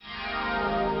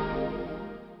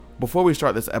Before we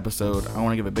start this episode, I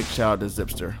want to give a big shout out to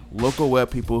Zipster, local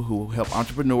web people who help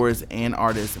entrepreneurs and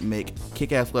artists make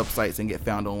kick-ass websites and get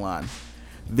found online.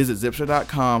 Visit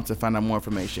Zipster.com to find out more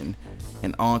information.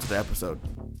 And on to the episode.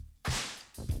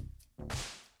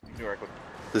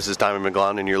 This is Tommy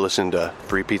McGlone, and you're listening to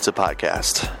Free Pizza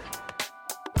Podcast.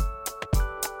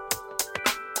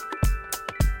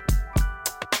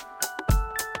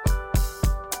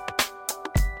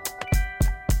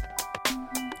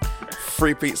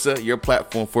 Free Pizza, your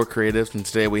platform for creatives. And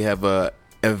today we have a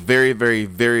very, very,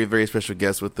 very, very special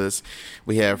guest with us.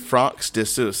 We have Franck de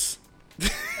Sus.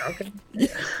 Okay.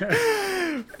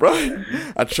 Right.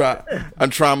 I'm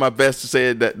trying my best to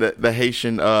say it the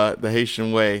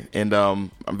Haitian way. And I'm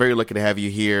very lucky to have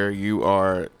you here. You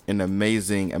are an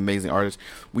amazing artist.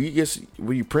 Were you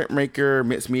printmaker,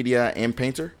 mixed media, and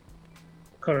painter?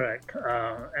 Correct.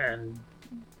 And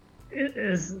it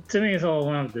is, to me, it's all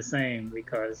one of the same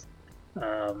because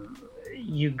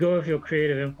you go with your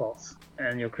creative impulse,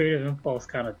 and your creative impulse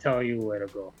kind of tell you where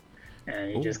to go,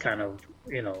 and you just kind of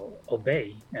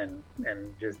obey and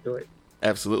just do it.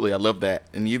 Absolutely, I love that.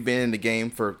 And you've been in the game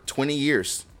for 20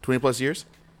 plus years.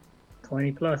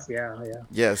 20 plus, yeah.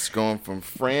 Yes, going from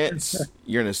France.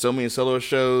 You're in so many solo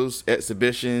shows,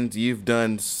 exhibitions. You've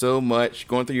done so much.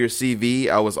 Going through your CV,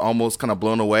 I was almost kind of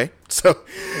blown away. So,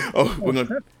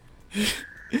 we're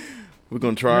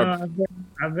gonna try.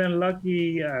 I've been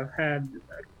lucky. I've had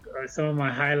some of my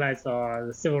highlights are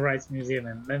the Civil Rights Museum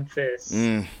in Memphis,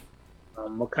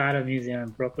 Mokata Museum in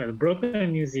Brooklyn. The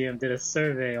Brooklyn Museum did a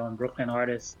survey on Brooklyn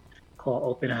artists called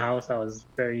Open House. I was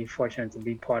very fortunate to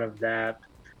be part of that.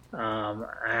 I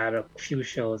had a few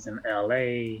shows in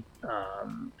LA,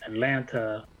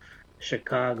 Atlanta,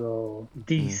 Chicago,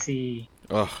 DC.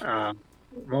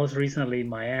 Most recently,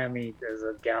 Miami. There's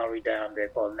a gallery down there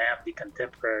called NAMD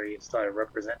Contemporary. It started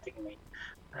representing me.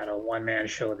 I had a one-man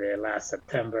show there last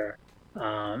September.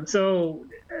 So,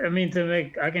 I mean,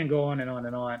 I can go on and on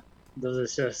and on. Those are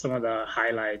just some of the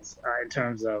highlights in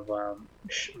terms of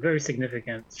very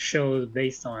significant shows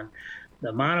based on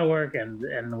the amount of work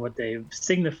and what they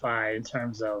signify in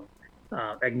terms of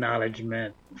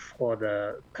acknowledgement for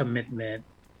the commitment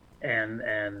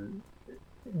and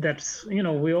that's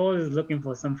we're always looking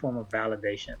for some form of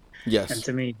validation. Yes. And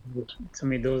to me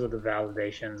those are the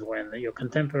validations when your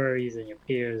contemporaries and your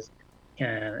peers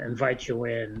can invite you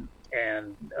in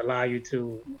and allow you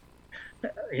to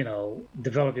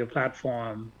develop your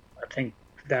platform. I think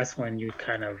that's when you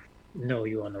kind of know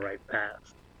you're on the right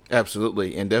path.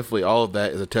 Absolutely. And definitely all of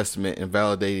that is a testament and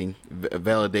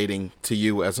validating to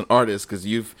you as an artist, because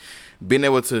you've been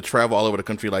able to travel all over the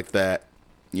country like that.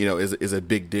 Is a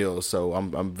big deal. So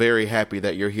I'm very happy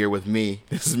that you're here with me.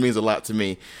 This means a lot to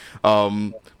me.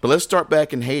 But let's start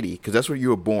back in Haiti, because that's where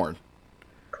you were born.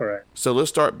 Correct. So let's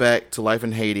start back to life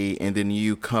in Haiti and then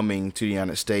you coming to the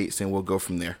United States, and we'll go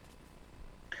from there.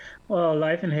 Well,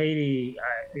 life in Haiti I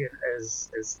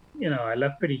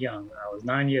left pretty young. I was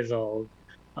 9 years old.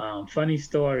 Funny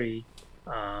story.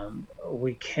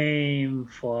 We came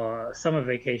for summer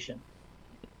vacation.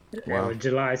 Wow. It was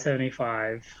July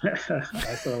 75.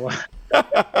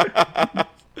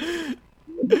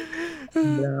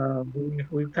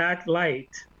 We packed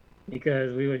light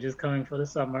because we were just coming for the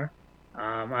summer.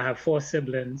 I have 4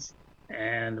 siblings,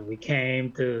 and we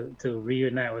came to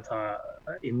reunite with our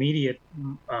immediate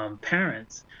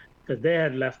parents, because they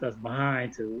had left us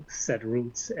behind to set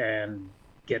roots and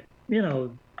get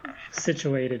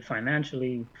situated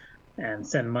financially and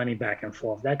send money back and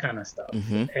forth, that kind of stuff.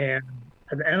 Mm-hmm. And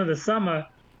at the end of the summer,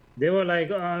 they were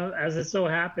like, as it so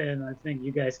happened, I think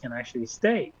you guys can actually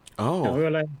stay. Oh. And we were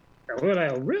like,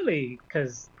 oh, really?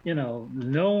 Because,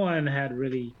 no one had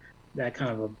really that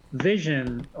kind of a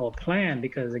vision or plan,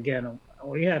 because, again,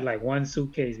 we had like one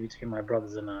suitcase between my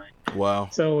brothers and I. Wow.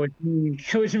 So,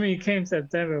 which means came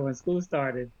September when school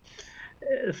started.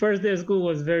 The first day of school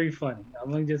was very funny.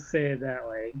 I'm going to just say it that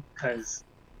way, because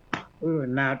we were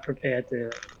not prepared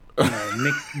to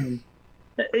mix in.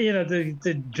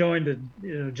 To join the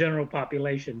general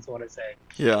population, so to say.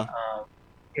 Yeah.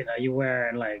 You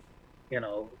wearing like,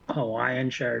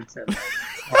 Hawaiian shirts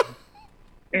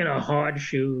and hard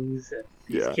shoes, and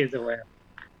these kids are wearing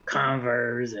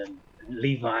Converse and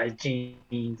Levi's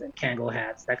jeans and Kangol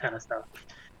hats, that kind of stuff.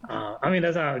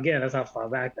 That's how far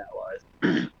back that was.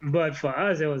 But for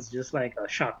us, it was just like a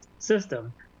shock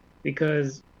system,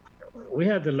 because we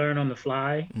had to learn on the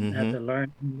fly, mm-hmm. had to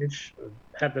learn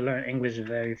English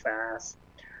very fast,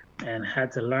 and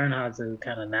had to learn how to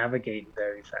kind of navigate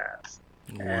very fast.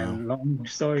 Wow. And long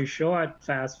story short,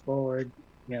 fast forward,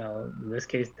 in this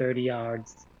case, 30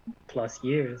 yards plus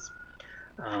years,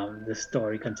 the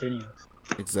story continues.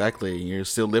 Exactly. You're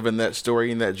still living that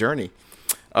story and that journey.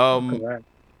 Um, Correct.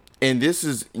 and this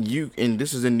is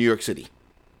in New York City.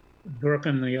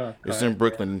 Brooklyn, New York. It's in Correct. Yeah.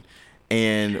 Brooklyn.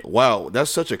 And wow,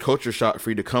 that's such a culture shock for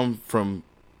you to come from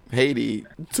Haiti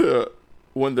to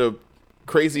one of the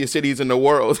craziest cities in the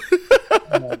world.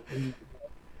 Uh,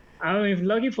 I mean,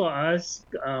 lucky for us,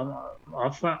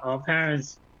 our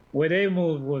parents, where they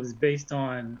moved was based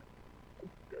on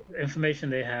information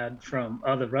they had from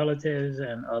other relatives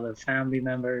and other family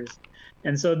members.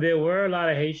 And so there were a lot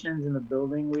of Haitians in the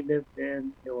building we lived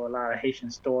in. There were a lot of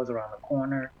Haitian stores around the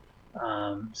corner.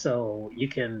 So you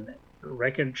can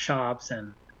record shops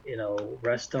and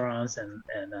restaurants and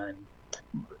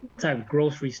type of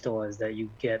grocery stores that you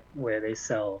get where they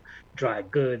sell dry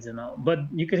goods and all. But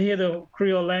you could hear the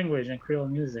Creole language and Creole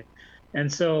music.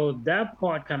 And so that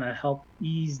part kind of helped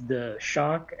ease the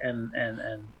shock and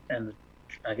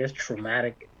I guess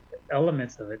traumatic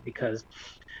elements of it because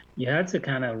you had to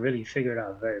kind of really figure it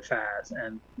out very fast.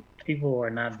 And people were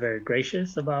not very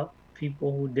gracious about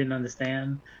people who didn't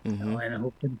understand Hmm. and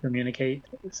who couldn't communicate.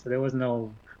 So there was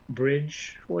no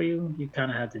bridge for you. You kind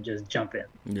of had to just jump in.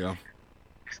 Yeah.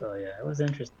 So yeah, it was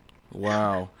interesting.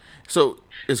 Wow. So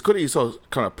it's good that you saw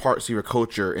kind of parts of your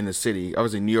culture in the city.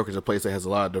 Obviously, New York is a place that has a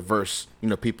lot of diverse,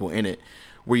 people in it.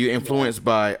 Were you Yeah. influenced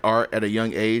by art at a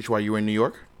young age while you were in New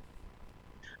York?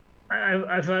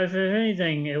 If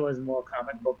anything, it was more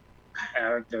comic book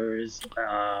characters,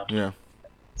 Yeah.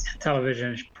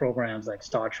 television programs like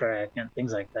Star Trek and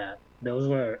things like that. Those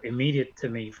were immediate to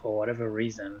me for whatever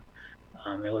reason.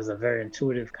 It was a very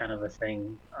intuitive kind of a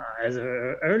thing.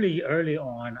 Early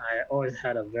on, I always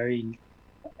had a very,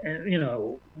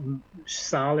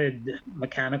 solid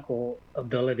mechanical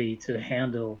ability to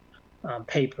handle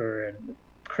paper and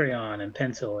crayon and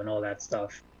pencil and all that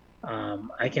stuff.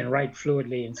 I can write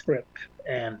fluidly in script,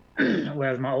 and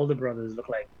whereas my older brothers look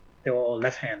like they were all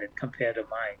left-handed compared to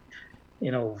my,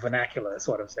 vernacular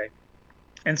sort of thing.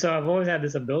 And so I've always had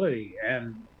this ability,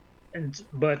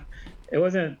 but it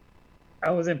wasn't. I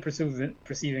wasn't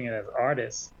perceiving it as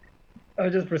artist. I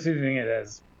was just perceiving it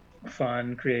as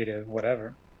fun, creative,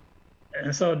 whatever.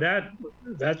 And so that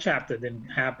chapter didn't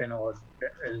happen or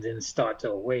and didn't start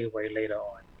till way later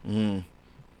on. Mm.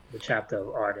 The chapter of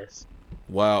artists.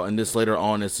 Wow. And this later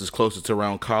on is closer to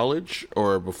around college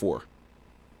or before?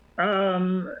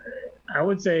 Um, I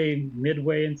would say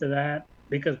midway into that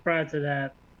because prior to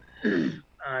that,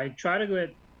 I try to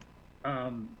get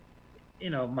um,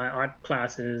 my art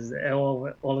classes, all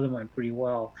of them went pretty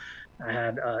well. I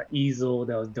had an easel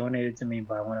that was donated to me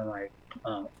by one of my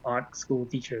art school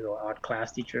teachers or art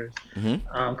class teachers. Hmm.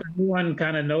 'Cause everyone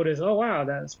kind of noticed, oh wow,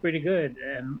 that's pretty good,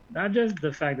 and not just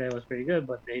the fact that it was pretty good,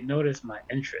 but they noticed my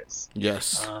interest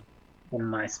Yes. uh, and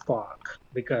my spark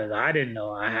because I didn't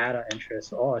know I had an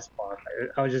interest or a spark.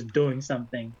 I was just doing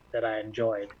something that I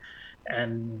enjoyed,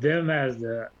 and them as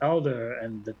the elder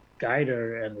and the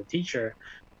guider and the teacher,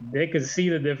 they could see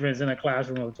the difference in a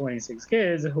classroom of 26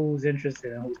 kids who's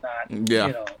interested and who's not. Yeah.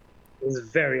 It was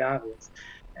very obvious.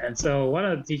 And so one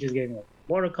of the teachers gave me a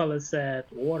watercolor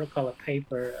set, watercolor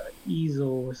paper, an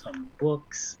easel, some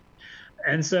books.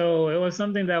 And so it was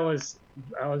something I was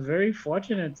very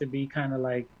fortunate to be kind of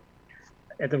like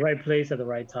at the right place at the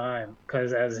right time.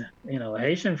 Because as,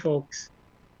 Haitian folks,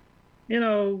 you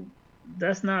know,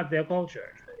 that's not their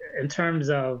culture. In terms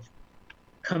of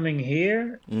coming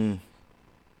here, Mm.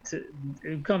 to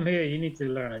come here, you need to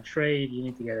learn a trade, you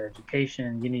need to get an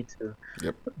education, you need to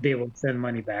Yep. be able to send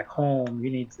money back home,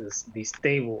 you need to be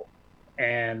stable.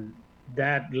 And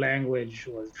that language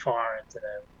was foreign to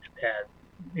them. And,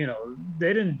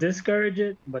 they didn't discourage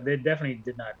it, but they definitely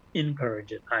did not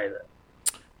encourage it either.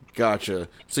 Gotcha.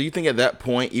 So you think at that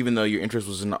point, even though your interest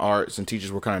was in the arts and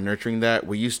teachers were kind of nurturing that,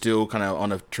 were you still kind of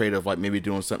on a trade of like maybe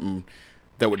doing something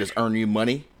that would just earn you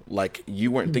money? Like you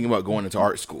weren't thinking about going into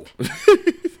art school.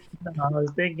 I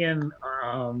was thinking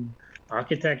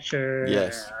architecture,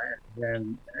 Yes.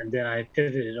 and then I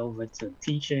pivoted over to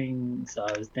teaching. So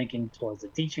I was thinking towards the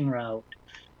teaching route,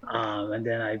 and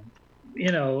then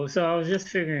so I was just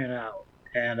figuring it out.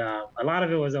 And a lot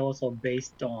of it was also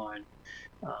based on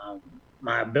um,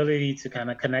 my ability to kind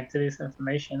of connect to this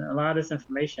information. A lot of this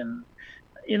information,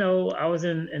 I was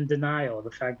in denial.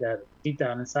 The fact that deep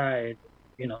down inside,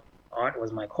 art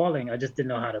was my calling. I just didn't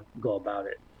know how to go about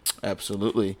it.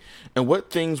 Absolutely. And what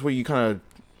things were you kind of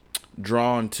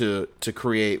drawn to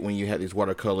create when you had these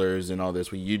watercolors and all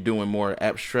this? Were you doing more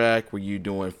abstract? Were you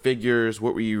doing figures?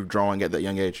 What were you drawing at that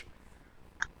young age?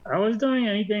 I was doing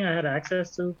anything I had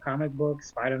access to. Comic books,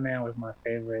 Spider-Man was my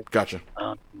favorite. Gotcha.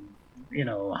 Um,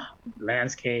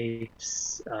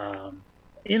 landscapes,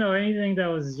 anything that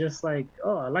was just like,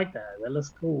 oh, I like that. That looks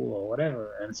cool or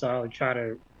whatever. And so I would try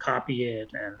to copy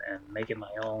it and make it my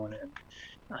own.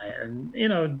 And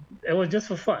it was just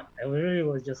for fun. It really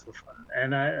was just for fun.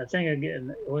 And I think again,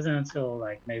 it wasn't until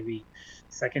like maybe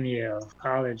second year of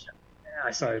college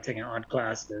I started taking art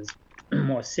classes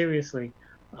more seriously,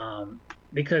 um,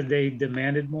 because they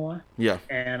demanded more. Yeah.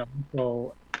 And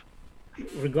also,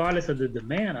 regardless of the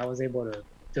demand, I was able to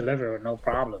deliver no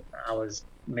problem. I was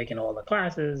making all the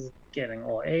classes, getting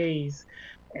all A's,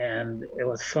 and it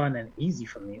was fun and easy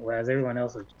for me, whereas everyone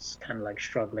else was just kind of like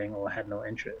struggling or had no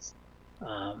interest.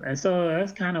 And so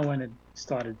that's kind of when it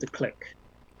started to click.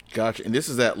 Gotcha. And this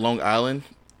is at Long Island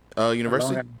Long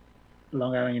University? Island,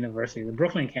 Long Island University, the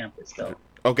Brooklyn campus, though.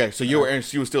 Okay, so you were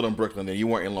still in Brooklyn then. You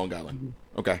weren't in Long Island.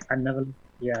 Okay. I never,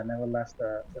 yeah, I never left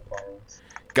the boroughs.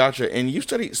 Gotcha. And you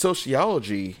studied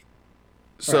sociology.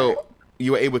 So Right.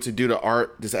 you were able to do the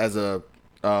art just as a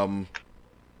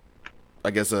I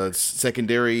guess a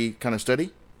secondary kind of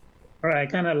study? All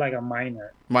right, kind of like a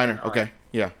minor in Minor. art. Okay.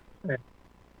 Yeah.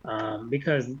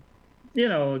 Because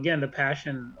again, the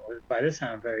passion was by this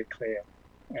time very clear,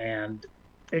 and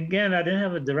again, I didn't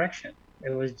have a direction. It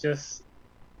was just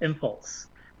impulse,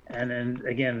 and then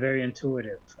again, very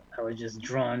intuitive. I was just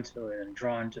drawn to it and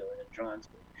drawn to it and drawn to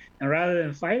it, and rather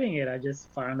than fighting it, I just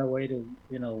found a way to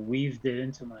weaved it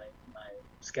into my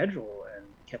schedule and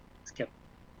kept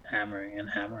hammering and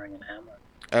hammering and hammering.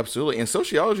 Absolutely. And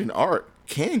sociology and art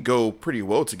can go pretty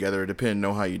well together depending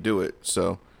on how you do it.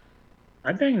 So,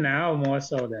 I think now more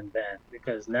so than then,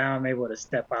 because now I'm able to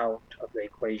step out of the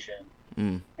equation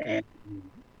mm, and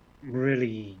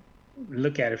really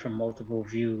look at it from multiple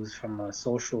views from a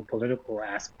social political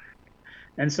aspect.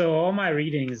 And so all my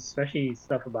readings, especially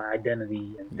stuff about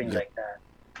identity and things yep. like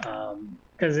that,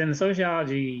 because in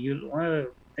sociology, one of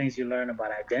the things you learn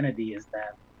about identity is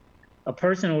that a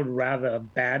person would rather a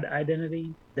bad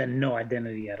identity than no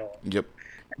identity at all. Yep.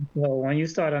 So when you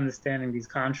start understanding these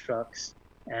constructs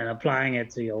and applying it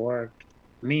to your work,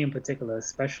 me in particular,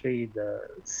 especially the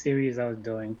series I was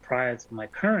doing prior to my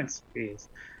current series,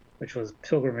 which was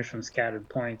Pilgrimage from Scattered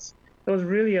Points, it was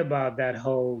really about that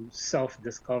whole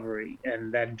self-discovery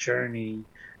and that journey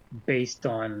based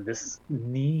on this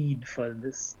need for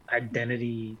this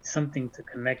identity, something to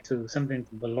connect to, something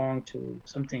to belong to,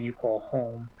 something you call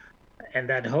home. And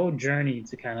that whole journey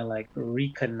to kind of like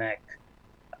reconnect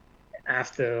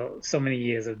after so many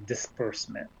years of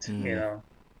disbursement, Mm,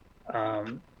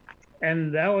 Um,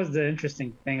 and that was the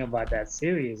interesting thing about that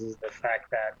series is the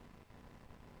fact that,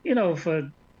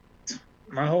 for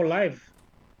my whole life,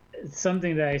 it's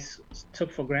something that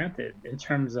took for granted in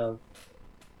terms of,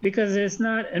 because it's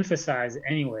not emphasized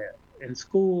anywhere in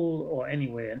school or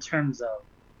anywhere in terms of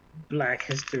Black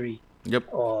history yep.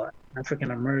 or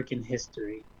African American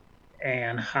history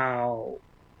and how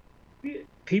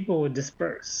people would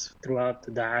disperse throughout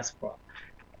the diaspora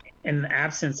in the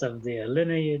absence of their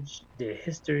lineage, their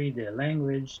history, their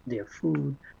language, their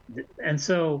food. And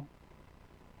so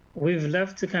we've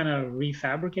left to kind of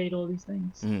refabricate all these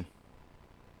things. Mm,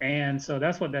 And so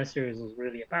that's what that series was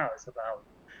really about. It's about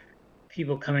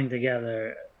people coming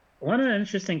together. One of the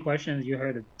interesting questions you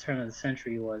heard at the turn of the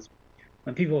century was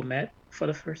when people met for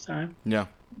the first time, yeah.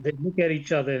 they look at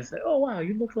each other and say, "Oh wow,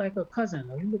 you look like a cousin,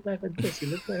 or you look like a this, you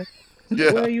look like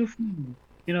where Yeah. are you from?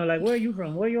 Like where are you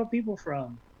from? Where are your people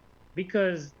from?"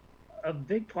 Because a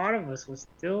big part of us was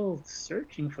still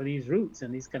searching for these roots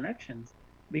and these connections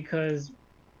because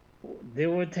they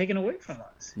were taken away from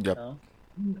us, Yep.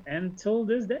 until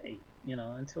this day,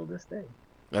 until this day.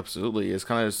 Absolutely. It's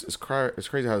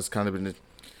crazy how it's kind of been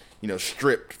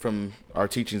stripped from our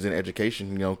teachings and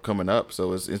education, coming up.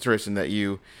 So it's interesting that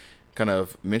you kind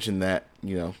of mentioned that,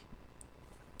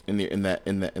 in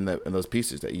those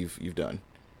pieces that you've done.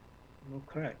 Well,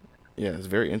 correct. Yeah, it's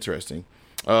very interesting.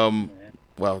 Um, Yeah.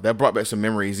 well, that brought back some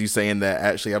memories. You saying that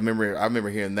actually, I remember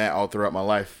hearing that all throughout my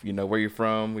life. Where you're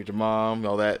from, with your mom,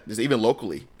 all that, just even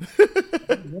locally.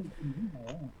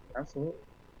 Yeah, absolutely.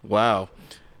 Wow.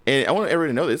 And I want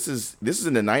everyone to know this is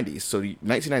in the 90s. So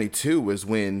 1992 was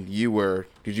when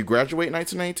did you graduate in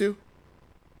 1992?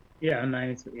 Yeah,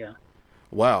 92. Yeah.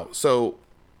 Wow. So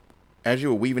as you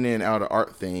were weaving in and out of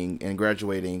art thing and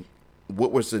graduating,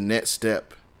 what was the next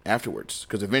step afterwards?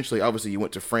 Because eventually, obviously, you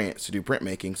went to France to do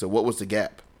printmaking. So what was the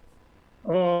gap?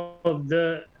 Oh,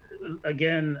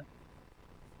 again,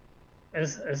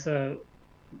 as a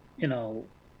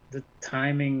the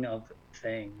timing of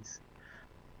things,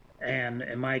 and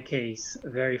in my case,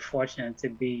 very fortunate to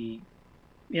be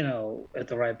at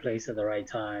the right place at the right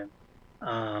time.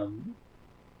 Um,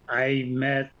 I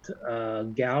met a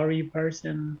gallery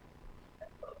person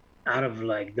out of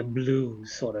like the blue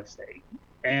sort of thing.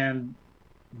 and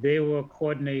they were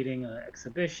coordinating an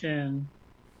exhibition,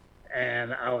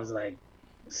 and I was like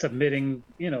submitting,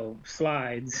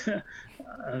 slides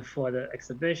for the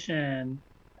exhibition.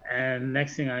 And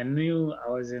next thing I knew, I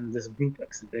was in this group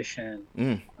exhibition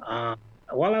Mm. um,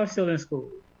 while I was still in school.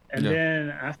 And Yeah. then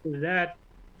after that,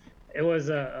 it was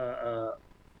a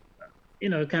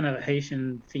kind of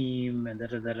Haitian theme and da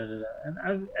da da da da.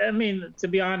 And I mean, to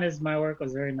be honest, my work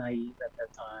was very naive at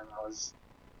that time. I was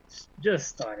just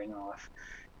starting off,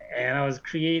 and I was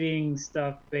creating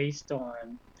stuff based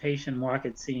on Haitian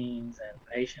market scenes and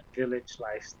Haitian village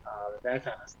lifestyle, that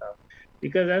kind of stuff,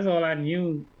 because that's all I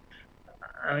knew,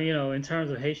 in terms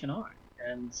of Haitian art.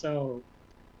 And so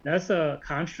that's a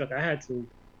construct I had to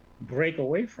break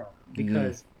away from Mm.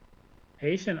 because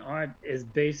Haitian art is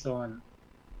based on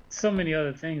so many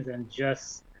other things than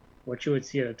just what you would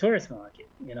see at a tourist market.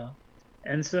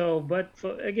 And so, but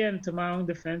again, to my own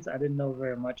defense, I didn't know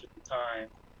very much at the time,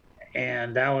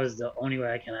 and that was the only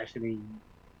way I can actually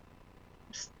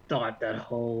start that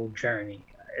whole journey.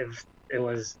 If it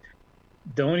was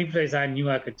the only place I knew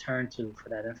I could turn to for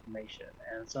that information,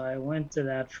 and so I went to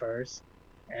that first,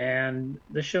 and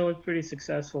the show was pretty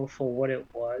successful for what it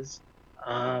was.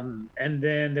 And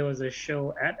then there was a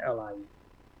show at LIU.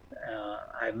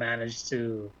 I managed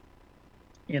to,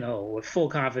 with full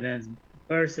confidence,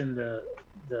 burst in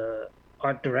the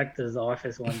art director's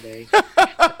office one day.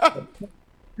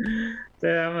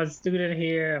 Said, I'm a student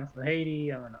here. I'm from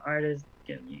Haiti. I'm an artist.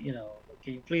 Can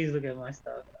you please look at my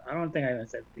stuff? I don't think I even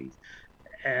said please.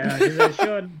 And she said,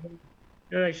 sure.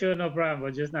 They're like, sure, no problem,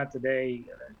 but just not today.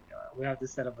 We have to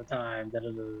set up a time. Da,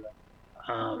 da, da,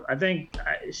 da. I think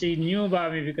she knew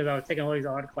about me because I was taking all these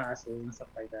art classes and stuff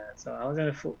like that. So I wasn't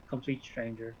a complete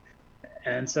stranger.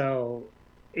 And so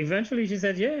eventually she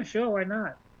said, yeah, sure, why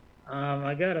not?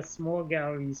 I got a small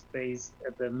gallery space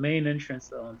at the main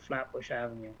entrance on Flatbush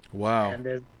Avenue. Wow. And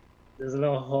there's a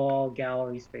little hall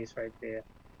gallery space right there.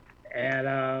 And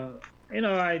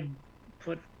I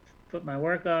put put my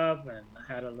work up and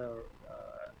had a little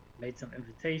made some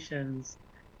invitations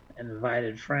and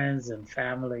invited friends and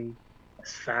family,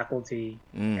 faculty,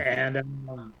 Mm.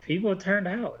 and people turned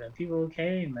out and people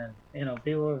came, and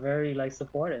people were very like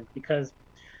supportive because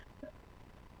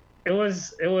it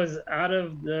was out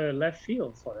of the left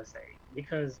field, so to say,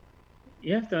 because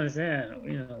you have to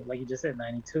understand, like you just said,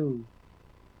 92,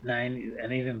 90,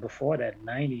 and even before that,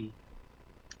 90,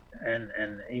 and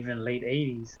even late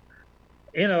 80s,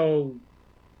 you know,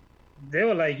 they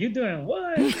were like, "You doing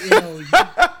what?"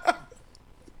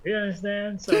 You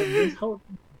understand? So this whole,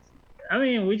 I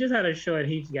mean, we just had a show at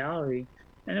Heath Gallery,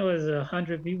 and it was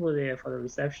 100 people there for the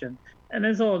reception, and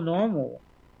it's all normal.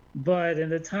 But in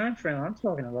the time frame I'm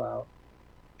talking about,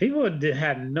 people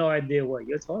had no idea what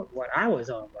I was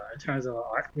talking about in terms of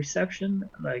art reception.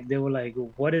 Like they were like,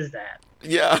 "What is that?"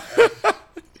 Yeah.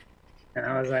 And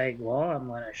I was like, "Well, I'm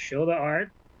gonna show the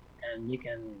art, and you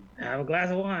can have a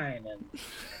glass of wine." And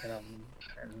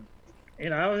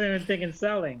and I wasn't even thinking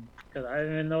selling because I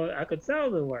didn't even know I could sell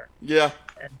the work. Yeah.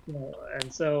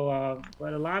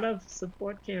 But a lot of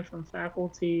support came from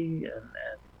faculty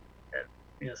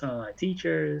and some of my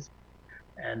teachers,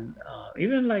 and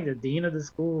even like the dean of the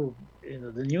school.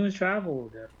 The news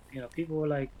traveled, and people were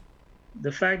like,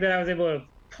 the fact that I was able to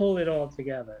pull it all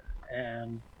together,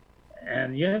 and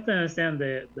you have to understand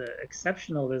the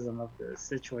exceptionalism of the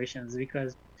situations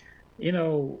because you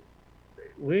know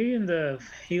we're in the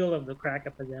heel of the crack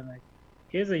epidemic.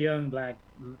 Here's a young black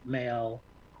male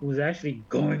who's actually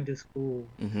going to school,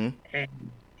 Mm-hmm. and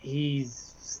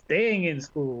he's staying in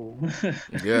school.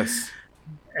 Yes.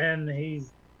 And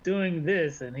he's doing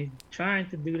this and he's trying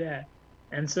to do that.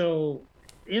 And so,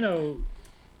 you know,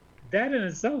 that in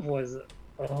itself was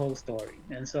a whole story.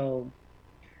 And so,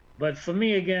 but for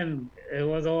me, again, it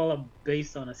was all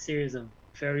based on a series of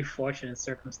very fortunate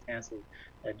circumstances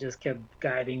that just kept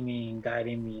guiding me and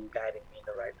guiding me and guiding me in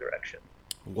the right direction.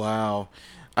 Wow.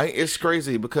 It's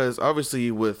crazy because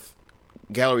obviously with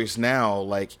galleries now,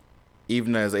 like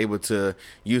even as able to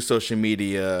use social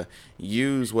media,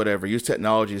 use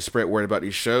technology to spread word about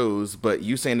these shows, but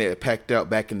you saying that it packed out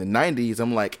back in the 90s,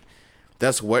 I'm like,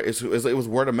 that's what it was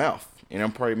word of mouth. And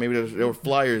I'm probably maybe there were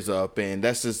flyers up, and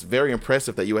that's just very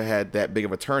impressive that you had that big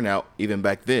of a turnout even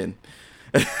back then.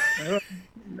 I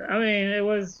mean, it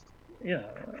was, you know,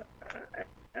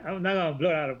 I'm not gonna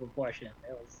blow it out of proportion.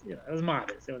 It was, it was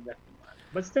modest. It was definitely modest,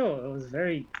 but still, it was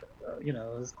very, it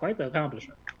was quite the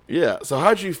accomplishment. Yeah. So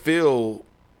how'd you feel?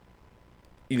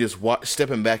 You just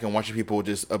stepping back and watching people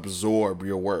just absorb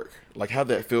your work. Like how'd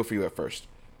that feel for you at first?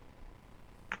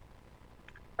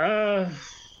 Uh,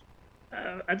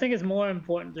 I think it's more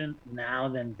important now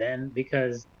than then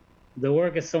because the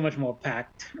work is so much more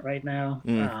packed right now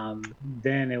Mm.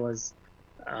 than it was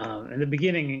in the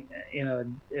beginning.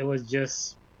 It was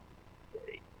just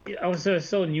I was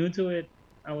so new to it.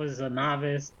 I was a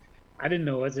novice. I didn't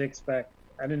know what to expect.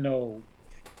 I didn't know,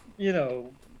 you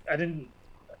know, I didn't.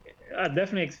 I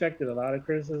definitely expected a lot of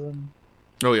criticism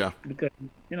Oh yeah.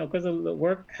 because the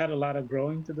work had a lot of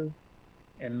growing to do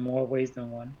in more ways than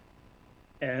one.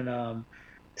 And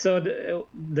so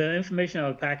the information I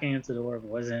was packing into the work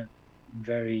wasn't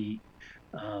very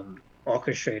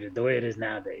orchestrated the way it is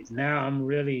nowadays. Now I'm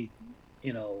really,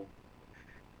 you know,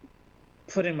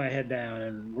 putting my head down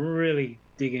and really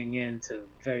digging into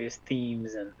various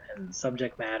themes and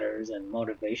subject matters and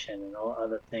motivation and all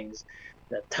other things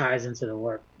that ties into the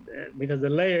work because the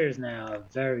layers now are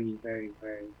very, very,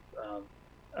 very um,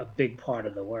 a big part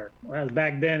of the work. Whereas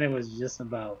back then it was just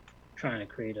about trying to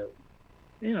create a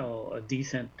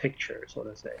decent picture, so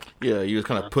to say. Yeah, you was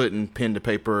kind of Uh, putting pen to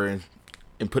paper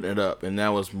and putting it up, and that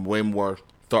was way more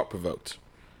thought provoked.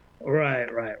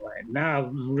 right, right, right. Now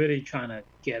I'm really trying to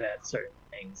get at certain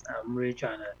things. I'm really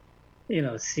trying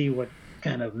to see what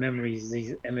kind of memories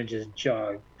these images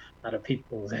jog out of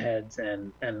people's heads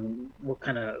and what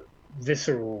kind of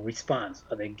visceral response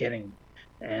are they getting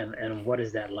and what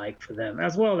is that like for them,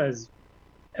 as well as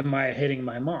am I hitting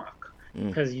my mark? Mm.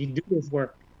 Because you do this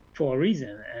work for a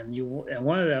reason, and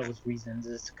one of those reasons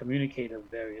is to communicate a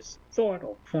various thought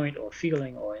or point or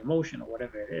feeling or emotion or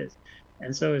whatever it is.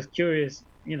 And so it's curious,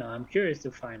 I'm curious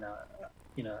to find out,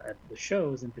 at the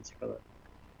shows in particular,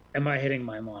 am I hitting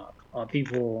my mark? Are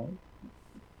people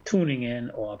tuning in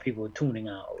or are people tuning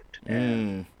out?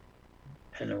 Mm.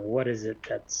 And what is it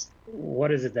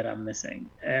that I'm missing?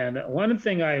 And one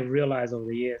thing I realized over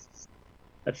the years is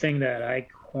a thing that I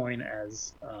coin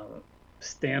as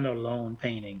standalone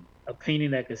painting, a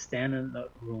painting that could stand in a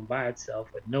room by itself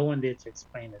with no one there to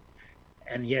explain it,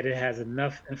 and yet it has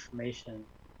enough information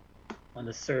on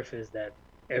the surface that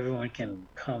everyone can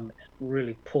come and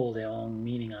really pull their own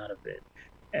meaning out of it.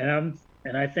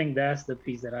 And I think that's the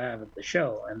piece that I have at the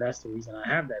show, and that's the reason I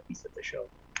have that piece at the show.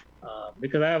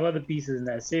 Because I have other pieces in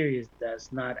that series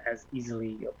that's not as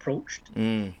easily approached.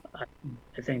 Mm.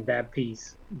 I think that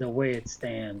piece, the way it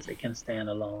stands, it can stand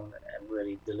alone and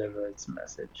really deliver its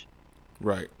message.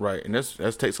 Right, right, and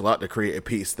that takes a lot to create a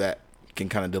piece that can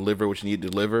kind of deliver what you need to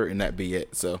deliver, and that be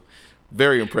it. So,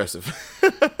 very impressive.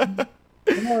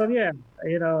 Well, yeah,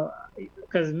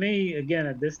 because me, again,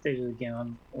 at this stage of the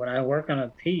game, when I work on a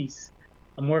piece,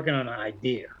 I'm working on an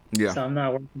idea. Yeah. So I'm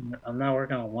not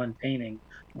working on one painting.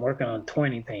 I'm working on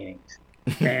 20 paintings,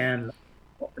 and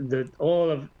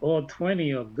all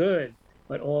 20 are good,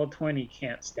 but all 20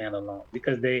 can't stand alone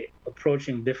because they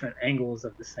approaching different angles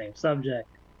of the same subject.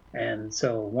 And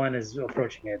so one is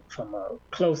approaching it from a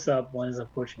close up, one is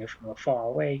approaching it from a far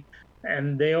away,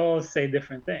 and they all say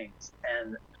different things.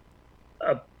 And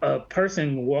a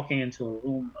person walking into a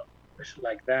room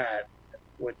like that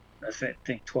with I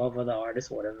think 12 other artists,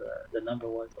 whatever the number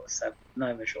was, or seven,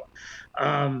 not even sure.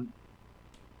 Um,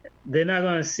 they're not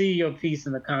going to see your piece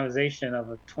in the conversation of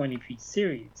a 20-piece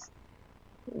series,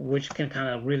 which can kind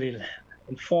of really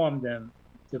inform them,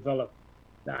 develop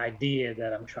the idea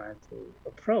that I'm trying to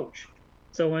approach.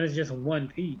 So when it's just one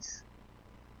piece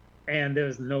and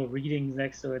there's no readings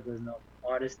next to it, there's no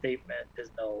artist statement,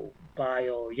 there's no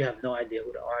bio, you have no idea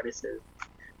who the artist is.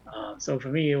 So for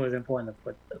me, it was important to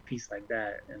put a piece like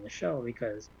that in the show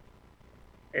because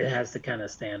it has to kind of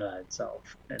stand on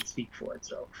itself and speak for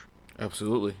itself.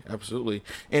 Absolutely, absolutely.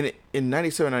 And in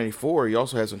 97, 94, you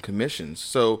also had some commissions.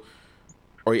 So,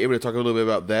 are you able to talk a little bit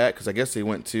about that? Because I guess they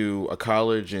went to a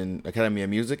college and Academy of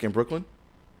Music in Brooklyn.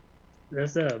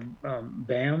 There's a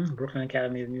BAM, Brooklyn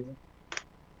Academy of Music.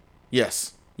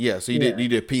 Yes, yeah. So Yeah. you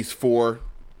did a piece for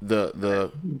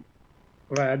the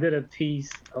Right, I did a piece.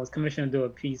 I was commissioned to do a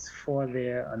piece for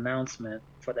their announcement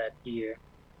for that year,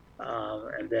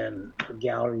 and then a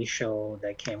gallery show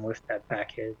that came with that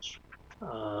package.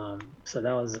 So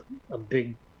that was a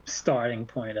big starting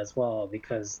point as well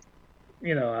because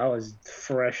I was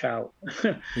fresh out,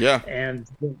 yeah. and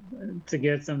to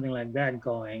get something like that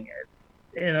going,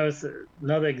 it's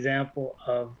another example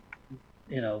of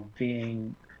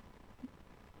being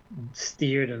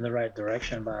steered in the right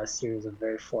direction by a series of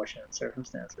very fortunate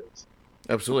circumstances.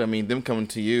 Absolutely. I mean, them coming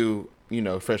to you,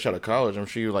 fresh out of college. I'm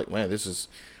sure you're like, man, this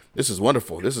is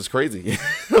wonderful. This is crazy.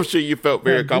 I'm sure you felt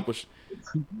very accomplished.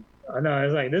 I know,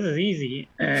 it's like, this is easy.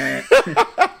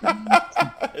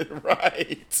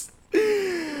 Right.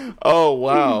 Oh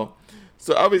wow.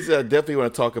 So obviously, I definitely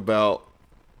want to talk about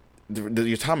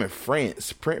your time in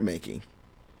France, printmaking.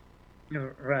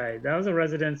 Right, that was a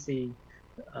residency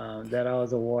that I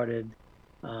was awarded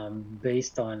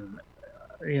based on,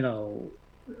 you know,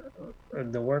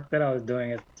 the work that I was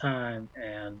doing at the time.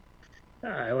 And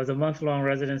it was a month-long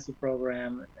residency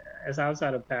program. It's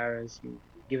outside of Paris. You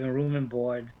given room and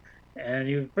board, and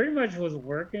you pretty much was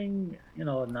working,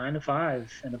 9 to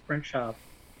 5 in a print shop,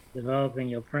 developing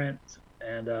your print.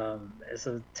 And it's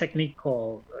a technique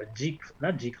called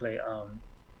not G clay.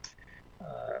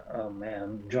 Oh man,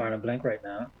 I'm drawing a blank right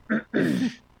now.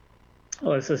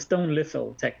 Oh, it's a stone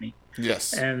litho technique.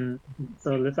 Yes. And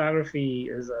so lithography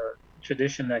is a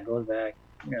tradition that goes back,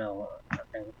 I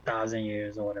think 1,000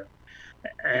 years or whatever.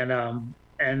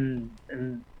 And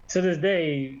to this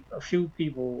day, a few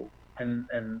people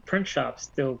and print shops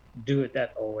still do it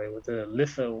that old way with the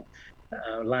litho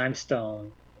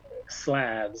limestone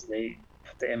slabs. They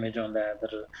put the image on that.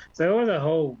 So it was a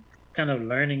whole kind of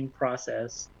learning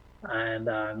process. And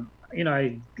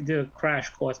I did a crash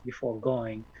course before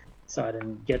going, so I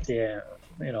didn't get there,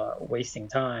 wasting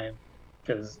time,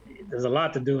 because there's a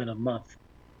lot to do in a month.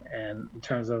 And in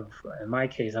terms of, in my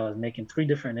case, I was making 3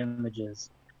 different images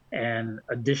and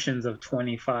editions of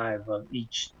 25 of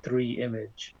each 3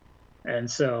 image. And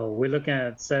so we're looking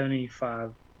at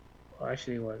 75. Well,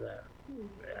 actually, it was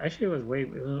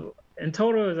in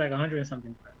total, it was like 100 and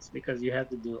something prints, because you had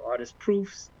to do artist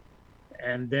proofs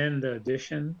and then the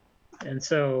edition. And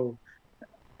so,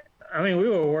 I mean, we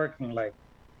were working like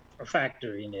a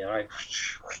factory in there, like.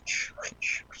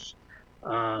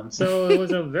 So it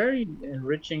was a very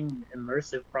enriching,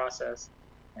 immersive process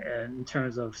in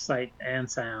terms of sight and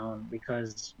sound,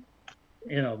 because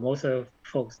most of the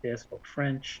folks there spoke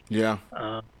French. Yeah.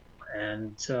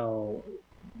 And so,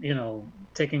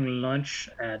 taking lunch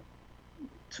at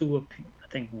 1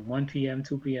 p.m.,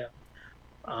 2 p.m.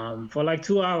 For like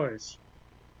 2 hours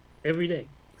every day.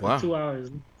 Wow. 2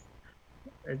 hours.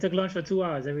 I took lunch for 2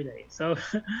 hours every day. So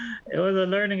it was a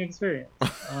learning experience.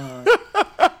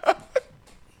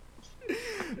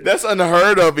 That's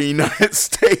unheard of in the United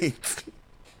States.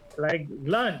 Like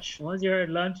lunch. Once you heard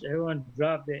lunch, everyone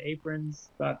dropped their aprons,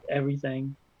 dropped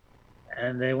everything,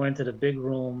 and they went to the big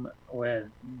room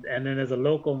and then there's a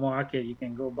local market. You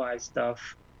can go buy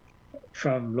stuff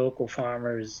from local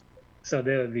farmers. So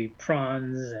there would be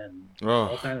prawns and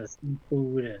all kinds of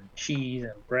seafood and cheese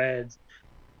and breads,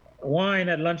 wine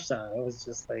at lunchtime. It was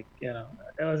just like, it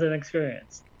was an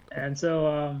experience. And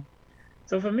so,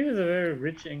 so for me, it was a very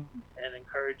enriching and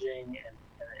encouraging and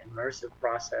immersive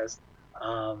process.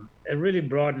 It really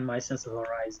broadened my sense of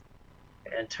horizon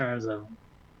in terms of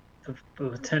the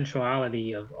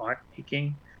potentiality of art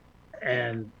making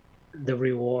and the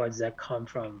rewards that come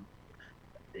from,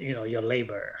 your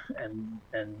labor. And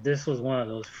this was one of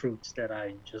those fruits that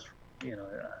I just,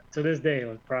 to this day, it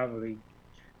was probably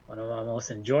one of my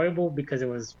most enjoyable, because it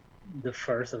was the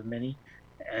first of many,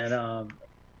 and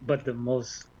but the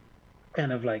most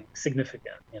kind of like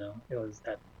significant. It was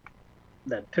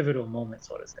that pivotal moment,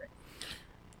 so to say.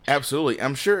 Absolutely.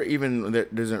 I'm sure even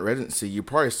there's a residency, you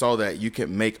probably saw that you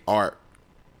can make art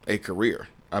a career.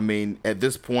 I mean, at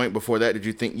this point, before that, did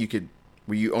you think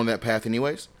were you on that path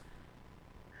anyways?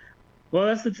 Well,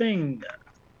 that's the thing.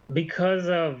 Because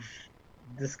of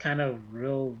this kind of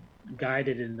real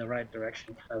guided in the right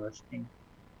direction kind of a thing,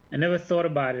 I never thought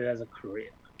about it as a career.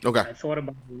 Okay. I thought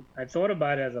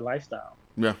about it as a lifestyle.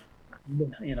 Yeah.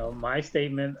 My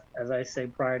statement, as I say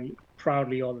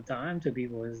proudly all the time to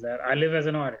people, is that I live as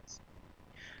an artist,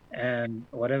 and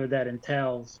whatever that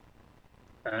entails,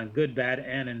 good, bad,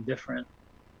 and indifferent,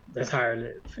 that's how I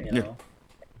live. Yeah.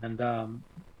 And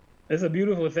it's a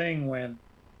beautiful thing when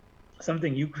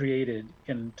something you created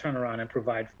can turn around and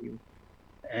provide for you.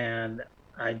 And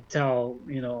I tell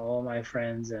all my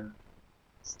friends and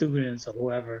students or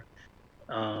whoever,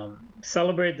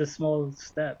 celebrate the small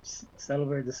steps,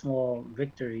 celebrate the small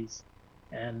victories,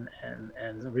 and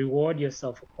reward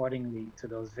yourself accordingly to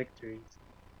those victories.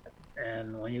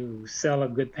 And when you sell a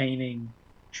good painting,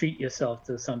 treat yourself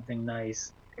to something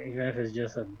nice, even if it's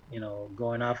just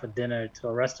going out for dinner to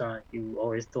a restaurant you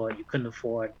always thought you couldn't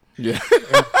afford. Yeah.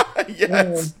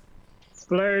 Yes.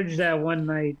 Splurge that one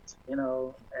night,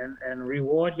 and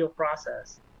reward your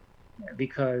process,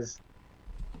 because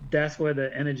that's where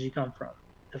the energy comes from.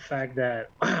 The fact that,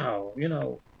 wow,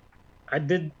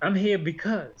 I'm here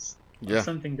because of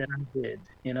something that I did,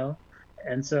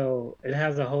 and so it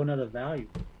has a whole nother value.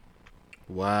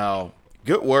 Wow.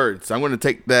 Good words. I'm going to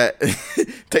take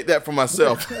that for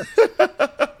myself.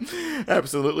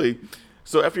 Absolutely.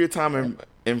 So after your time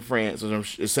in France,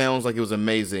 it sounds like it was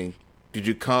amazing. Did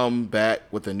you come back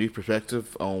with a new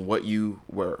perspective on what you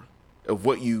were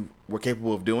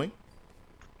capable of doing?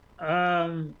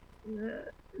 Well,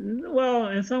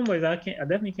 in some ways, I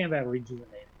definitely came back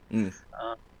rejuvenated.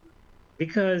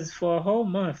 because for a whole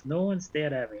month, no one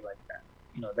stared at me like that.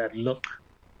 That look.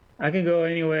 I can go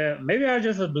anywhere. Maybe I was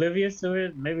just oblivious to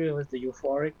it. Maybe it was the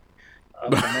euphoric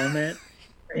of the moment.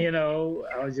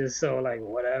 I was just so like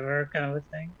whatever kind of a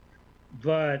thing.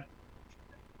 But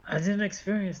I didn't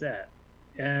experience that.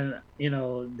 And,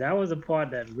 that was the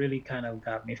part that really kind of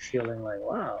got me feeling like,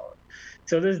 wow.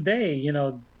 To this day,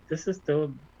 this is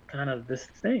still kind of this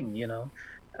thing,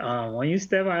 when you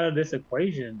step out of this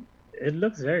equation, it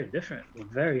looks very different,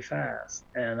 very fast.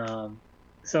 And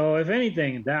so, if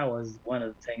anything, that was one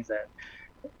of the things that,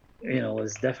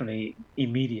 was definitely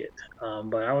immediate.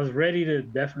 But I was ready to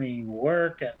definitely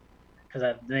work, and because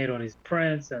I made all these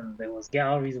prints, and there was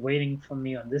galleries waiting for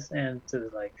me on this end to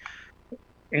like,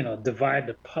 divide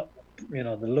the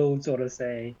load, so to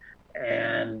say.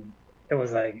 And it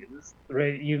was like,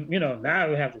 now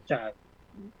we have to try,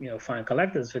 find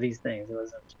collectors for these things.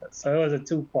 So it was a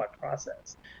 2-part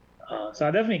process. So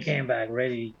I definitely came back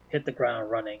ready, hit the ground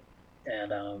running,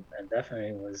 and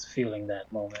definitely was feeling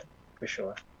that moment for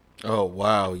sure. Oh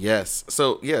wow, yes.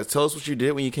 So yeah, tell us what you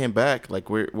did when you came back. Like,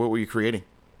 what were you creating?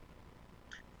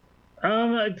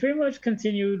 I pretty much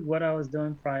continued what I was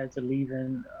doing prior to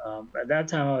leaving. At that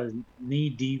time, I was knee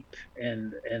deep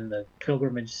in the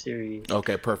Pilgrimage series.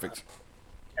 Okay, perfect.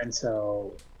 And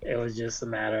so it was just a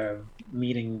matter of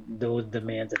meeting those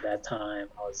demands at that time.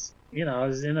 I was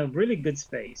in a really good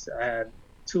space. I had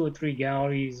 2 or 3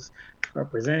 galleries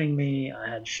representing me. I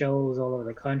had shows all over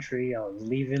the country. I was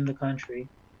leaving the country.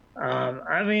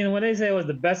 I mean, when they say it was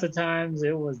the best of times,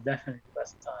 it was definitely the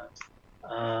best of times.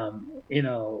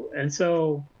 And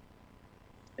so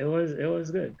it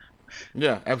was good.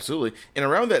 Yeah, absolutely. And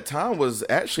around that time was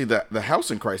actually the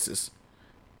housing crisis,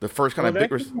 the first kind Well, of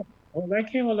big.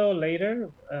 that came a little later.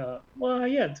 Well,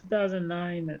 yeah,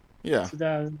 2009, Yeah.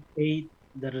 2008.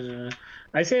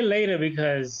 I say later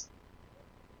because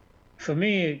for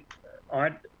me,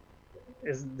 art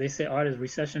they say art is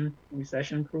recession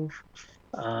proof.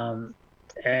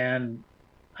 And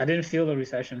I didn't feel the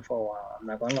recession for a while. I'm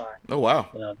not gonna lie. Oh wow.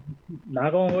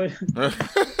 Knock on wood.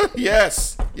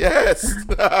 Yes. I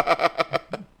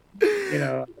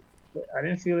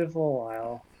didn't feel it for a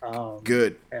while.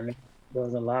 Good. And there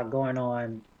was a lot going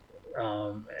on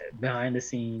behind the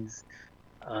scenes,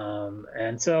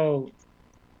 and so,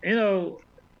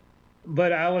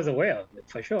 but I was aware of it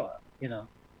for sure.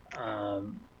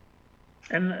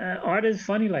 And art is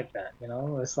funny like that.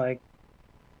 It's like.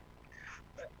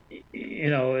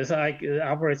 It's like it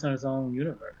operates on its own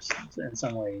universe in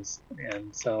some ways.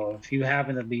 And so if you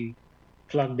happen to be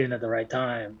plugged in at the right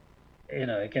time,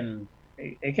 it can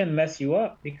mess you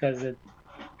up because it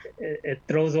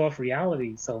throws off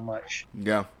reality so much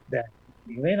that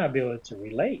you may not be able to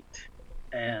relate,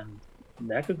 and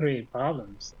that could create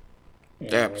problems.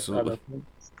 Absolutely.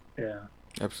 Yeah.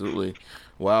 Absolutely.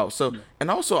 Wow. So, and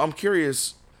also I'm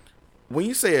curious, when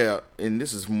you say, and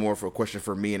this is more for a question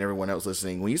for me and everyone else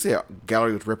listening, when you say a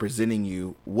gallery was representing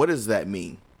you, what does that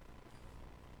mean?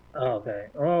 Okay.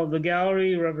 Well, the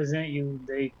gallery represent you.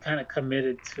 They kind of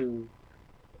committed to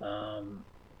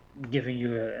giving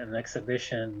you an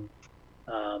exhibition,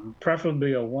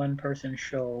 preferably a one-person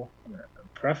show,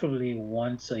 preferably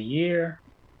once a year,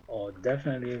 or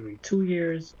definitely every 2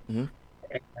 years. Mm-hmm.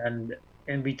 And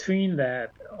in between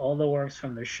that, all the works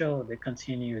from the show, they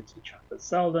continue to try to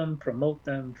sell them, promote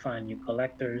them, find new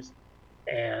collectors,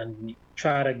 and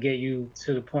try to get you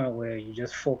to the point where you're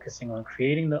just focusing on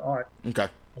creating the art. Okay.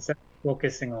 Instead of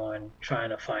focusing on trying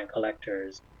to find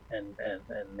collectors and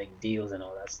make deals and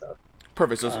all that stuff.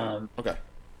 Perfect. So, okay.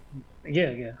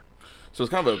 Yeah. So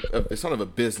it's kind of a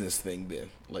business thing then.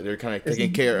 Like they're kind of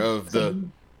taking care of the.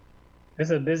 It's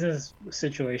a business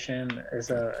situation. It's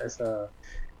not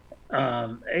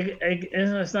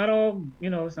all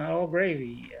it's not all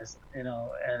gravy,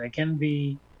 and it can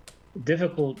be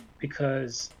difficult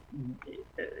because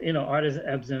art is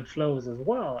ebbs and flows as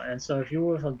well. And so if you're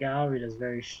with a gallery that's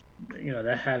very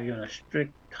that have you on a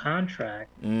strict contract,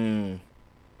 and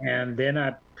they're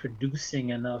not producing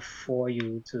enough for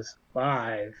you to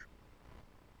survive,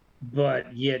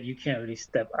 but yet you can't really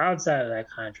step outside of that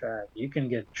contract, you can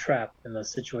get trapped in a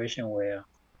situation where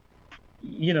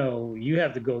you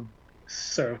have to go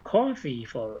serve coffee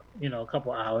for a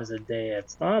couple hours a day at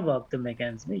Starbucks to make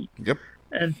ends meet. Yep.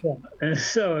 And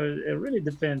so it really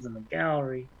depends on the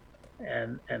gallery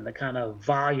and the kind of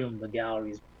volume the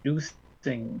gallery is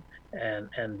producing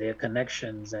and their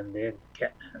connections and their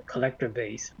collector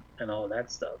base and all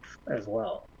that stuff as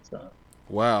well. So.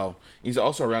 Wow. He's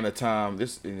also around the time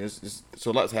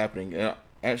so a lot's happening. And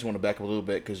I actually want to back up a little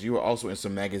bit because you were also in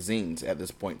some magazines at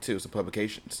this point too, some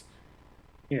publications.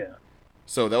 Yeah.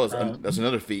 So that's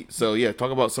another feat. So yeah,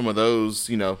 talk about some of those,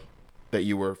 that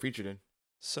you were featured in.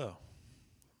 So,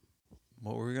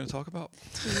 what were we going to talk about?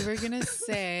 We were going to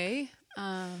say,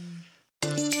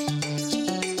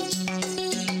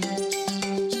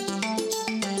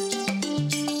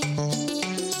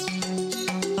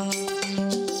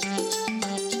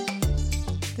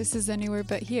 this is Anywhere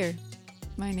But Here.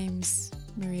 My name's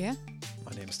Maria.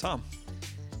 My name's Tom.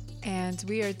 And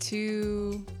we are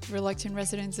two reluctant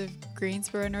residents of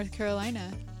Greensboro, North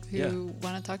Carolina, who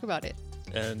want to talk about it.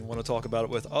 And want to talk about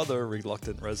it with other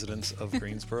reluctant residents of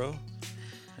Greensboro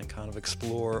and kind of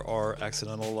explore our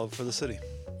accidental love for the city.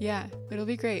 Yeah, it'll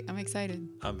be great. I'm excited.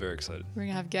 I'm very excited. We're going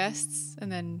to have guests,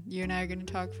 and then you and I are going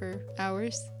to talk for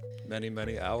hours. Many,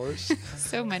 many hours.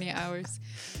 So many hours.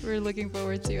 We're looking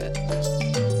forward to it.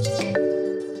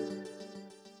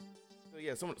 So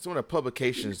yeah, some of the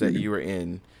publications that you were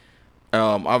in,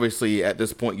 obviously at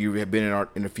this point you have been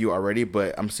in a few already,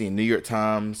 but I'm seeing New York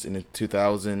Times in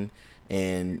 2000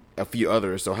 and a few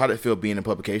others. So how did it feel being in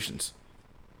publications?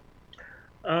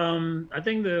 I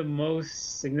think the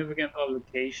most significant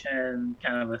publication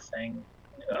kind of a thing,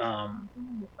 I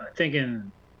think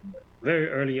in very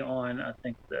early on, I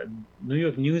think the New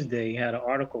York Newsday had an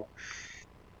article.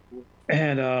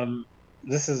 And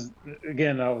this is,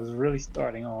 again, I was really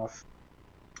starting off.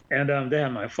 And they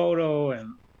had my photo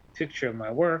and picture of my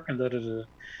work and da-da-da.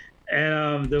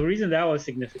 And the reason that was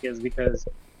significant is because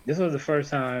this was the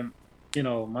first time,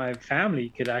 my family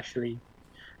could actually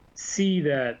see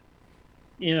that,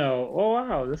 oh,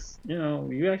 wow, this,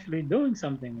 you're actually doing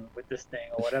something with this thing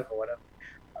or whatever.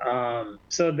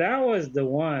 So that was the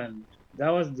one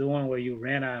where you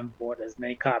ran out and bought as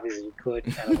many copies as you could,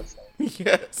 kind of a thing.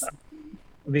 Yes.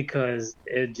 Because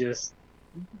it just,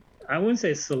 I wouldn't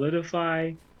say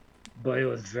solidify, but it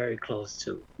was very close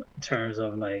to, in terms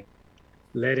of like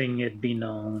letting it be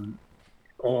known,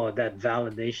 or that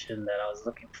validation that I was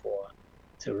looking for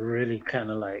to really kind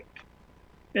of like,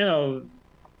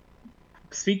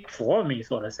 speak for me,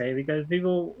 sort of say, because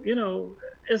people,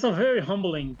 it's a very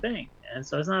humbling thing. And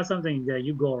so it's not something that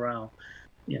you go around,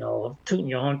 tooting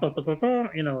your horn,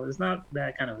 it's not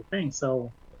that kind of a thing.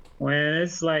 So when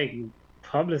it's like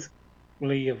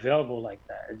publicly available like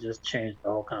that, it just changed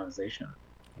the whole conversation.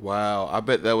 Wow, I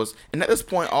bet that was. And at this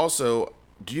point, also,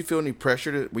 do you feel any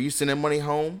pressure were you sending money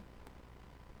home?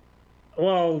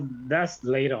 Well, that's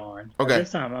later on. Okay. At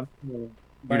this time,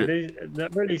 by the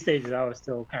early stages, I was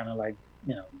still kind of like,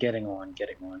 getting on,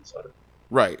 sort of.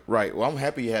 Right. Well, I'm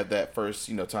happy you had that first,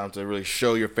 time to really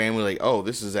show your family, like, oh,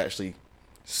 this is actually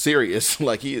serious.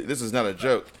 Like, this is not a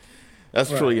joke.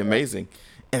 That's truly amazing.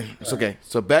 And it's okay.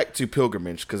 So back to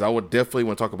Pilgrimage, because I would definitely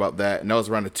want to talk about that. And that was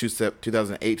around the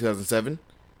 2008, 2007.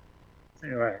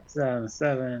 Right,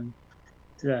 2007,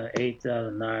 2008,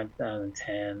 2009,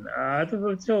 2010. I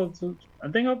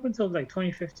think up until like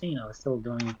 2015, I was still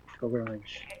doing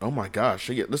Pilgrimage. Oh my gosh!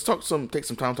 So yeah, let's take some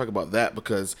time to talk about that,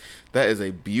 because that is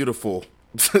a beautiful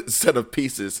set of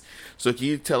pieces. So can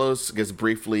you tell us, I guess,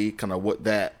 briefly, kind of what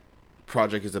that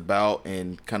project is about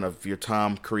and kind of your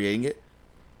time creating it?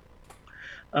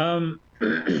 Well,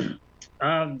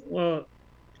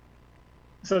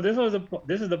 so this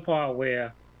is the part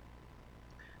where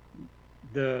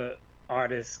the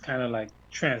artist kind of like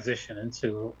transition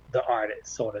into the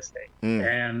artist, so to say.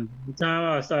 And the time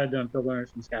I started doing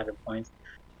Pilgrimage from Scattered Points,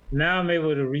 now I'm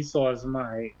able to resource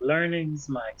my learnings,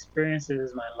 my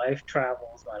experiences, my life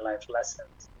travels, my life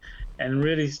lessons, and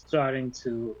really starting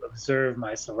to observe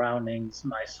my surroundings,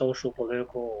 my social,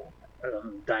 political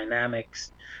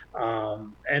dynamics,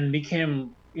 and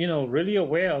became, really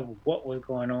aware of what was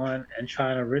going on and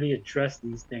trying to really address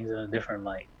these things in a different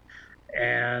light.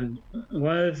 And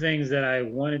one of the things that I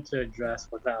wanted to address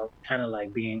without kind of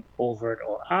like being overt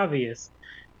or obvious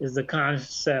is the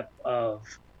concept of,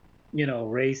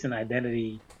 race and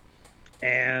identity,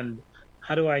 and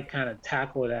how do I kind of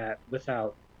tackle that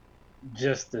without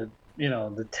just the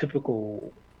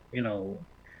typical,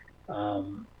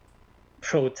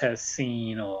 protest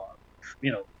scene, or,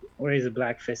 raise a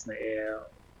black fist in the air.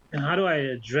 And how do I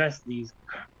address these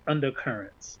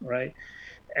undercurrents, right?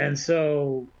 And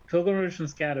so Pilgrimage from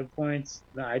Scattered Points,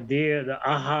 the idea, the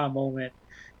aha moment,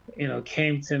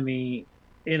 came to me,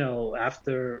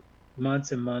 after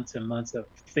months and months and months of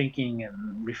thinking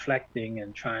and reflecting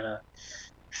and trying to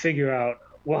figure out,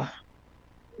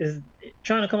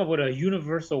 trying to come up with a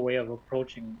universal way of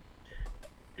approaching,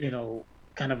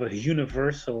 kind of a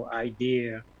universal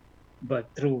idea,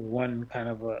 but through one kind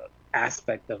of a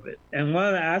aspect of it. And one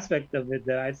of the aspects of it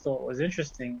that I thought was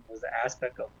interesting was the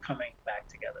aspect of coming back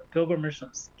together. pilgrimage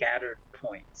from scattered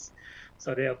points.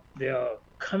 So they're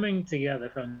coming together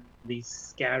from these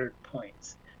scattered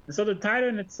points. And so the title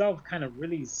in itself kind of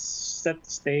really set the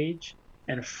stage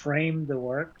and framed the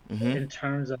work in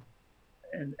terms of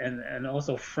and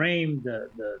also framed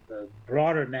the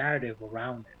broader narrative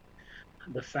around it.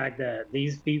 The fact that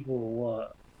these people were,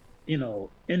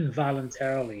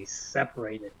 involuntarily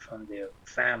separated from their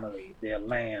family, their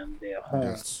land, their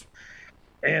homes,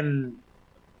 and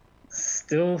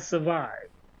still survive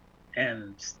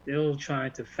and still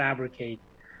trying to fabricate,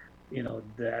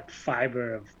 that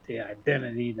fiber of their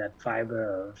identity, that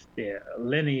fiber of their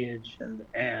lineage,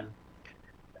 and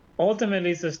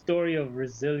ultimately it's a story of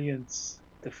resilience,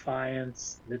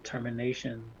 defiance,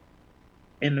 determination,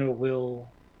 inner will,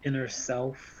 inner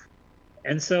self.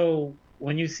 And so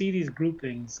when you see these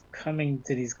groupings coming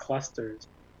to these clusters,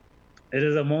 it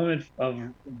is a moment of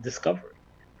discovery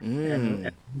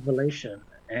and revelation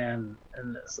and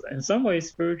in some ways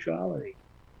spirituality.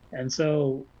 And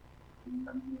so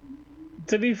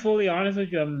to be fully honest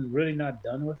with you, I'm really not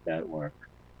done with that work.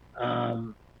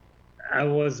 I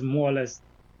was more or less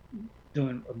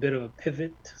doing a bit of a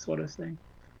pivot sort of thing.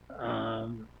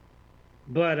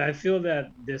 But I feel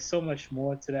that there's so much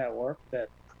more to that work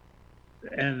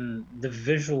and the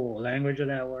visual language of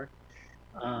that work,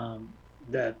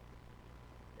 that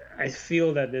I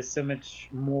feel that there's so much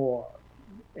more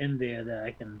in there that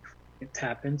I can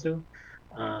tap into.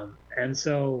 And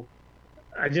so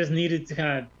I just needed to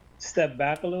kind of step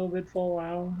back a little bit for a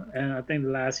while. And I think the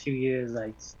last few years,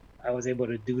 I was able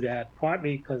to do that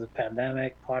partly because of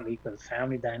pandemic, partly because of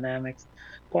family dynamics,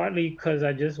 partly because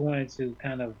I just wanted to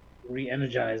kind of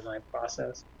re-energize my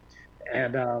process.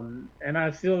 And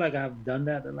I feel like I've done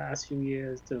that the last few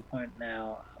years to the point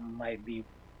now I might be,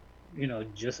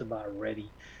 just about ready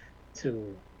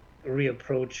to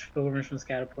reapproach Pilgrimage from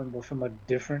Scatterpoint, but from a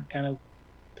different kind of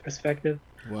perspective.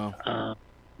 Wow.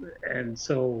 And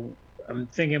so I'm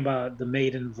thinking about the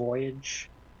maiden voyage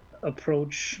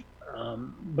approach.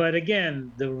 But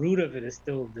again, the root of it is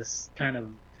still this kind of,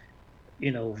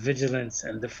 vigilance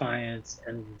and defiance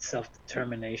and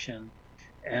self-determination.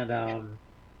 And,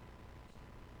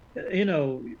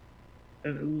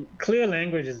 clear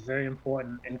language is very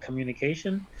important in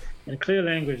communication, and clear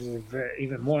language is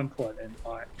even more important in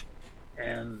art.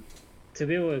 And to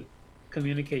be able to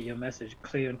communicate your message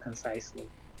clear and concisely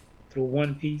through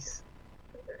one piece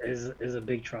is a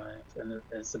big triumph, and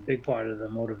it's a big part of the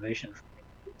motivation for me.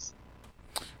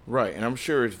 Right, and I'm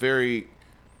sure it's very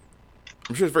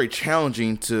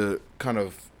challenging to kind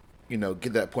of,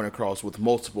 get that point across with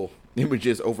multiple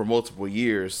images over multiple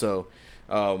years. So,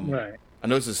 right. I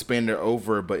know it's expanded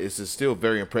over, but it's still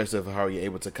very impressive how you're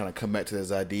able to kind of come back to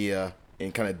this idea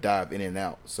and kind of dive in and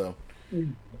out. So, no,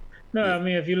 yeah. I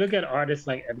mean, if you look at artists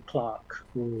like Ed Clark,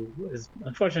 who is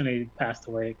unfortunately passed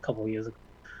away a couple of years ago,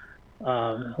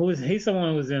 he's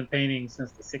someone who's been painting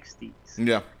since the 60s.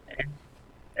 Yeah. And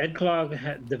Ed Clark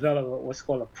had developed what's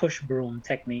called a push broom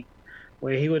technique,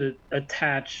 where he would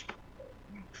attach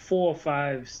 4 or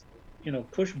 5,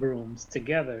 push brooms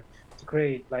together to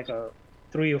create like a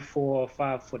 3 or 4 or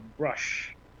 5 foot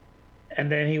brush,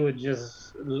 and then he would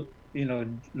just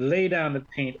lay down the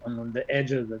paint on the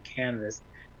edge of the canvas,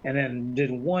 and then did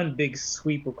one big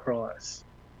sweep across,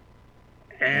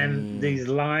 and these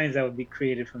lines that would be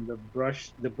created from the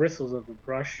bristles of the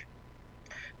brush,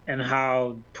 and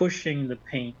how pushing the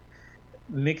paint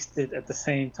mixed it at the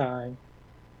same time.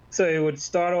 So it would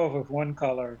start off with one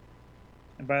color,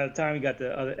 and by the time you got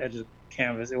the other edge of the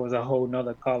canvas, it was a whole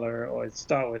nother color, or it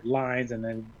start with lines and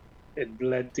then it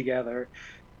bled together.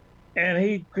 And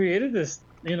he created this,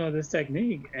 this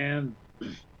technique, and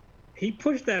he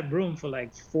pushed that broom for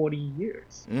like 40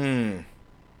 years.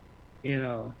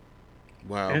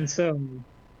 Wow. And so,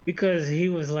 because he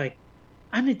was like,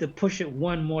 I need to push it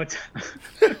one more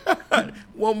time.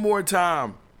 One more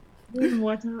time. One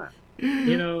more time.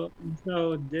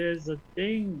 So there's a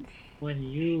thing when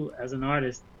you, as an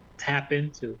artist, tap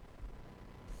into,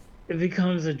 it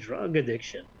becomes a drug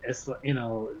addiction. It's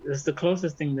it's the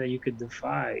closest thing that you could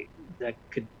defy that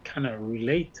could kind of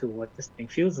relate to what this thing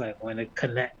feels like when it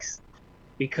connects,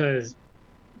 because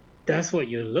that's what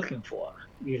you're looking for.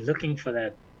 You're looking for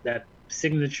that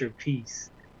signature piece,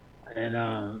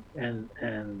 and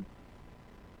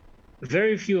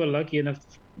very few are lucky enough to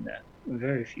find that.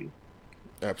 Very few.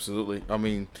 Absolutely. I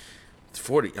mean,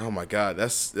 40. Oh my God,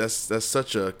 that's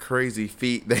such a crazy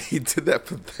feat that he did that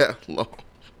for that long.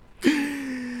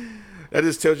 That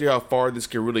just tells you how far this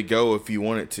can really go if you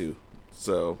want it to.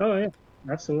 So. Oh yeah,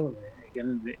 absolutely.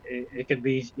 It could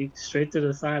be straight to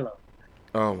the silo.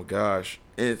 Oh my gosh,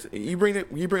 you bring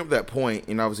up that point,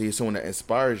 and obviously he's someone that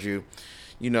inspires you.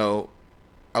 I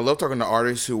love talking to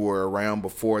artists who were around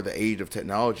before the age of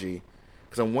technology,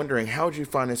 because I'm wondering, how did you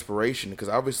find inspiration? Because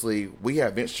obviously we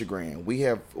have Instagram, we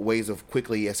have ways of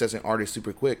quickly assessing artists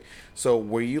super quick. So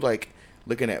were you like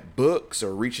looking at books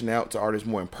or reaching out to artists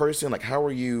more in person? Like, how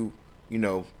were you,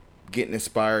 getting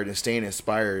inspired and staying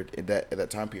inspired at that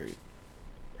time period?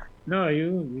 No,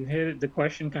 you hit it. The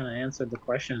question kind of answered the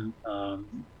question,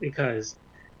 because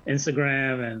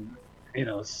Instagram and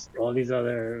all these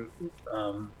other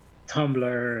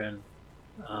Tumblr and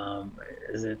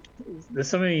there's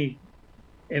so many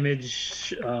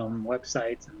image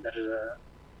websites and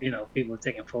people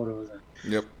taking photos and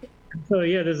Yep. so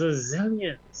yeah, there's a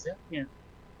zillion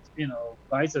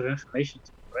bytes of information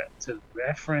to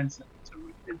reference and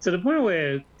to the point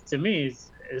where to me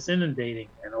it's inundating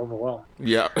and overwhelming.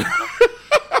 Yeah.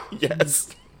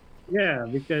 Yes. Yeah,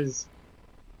 because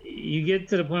you get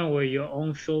to the point where your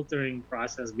own filtering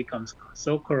process becomes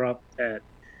so corrupt that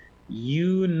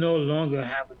you no longer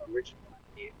have an original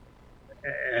idea.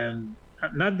 And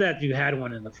not that you had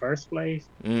one in the first place,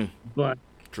 but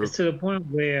True. it's to the point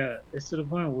where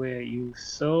you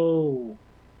so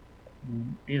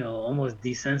almost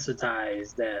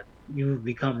desensitized that you've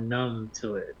become numb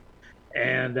to it.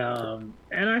 And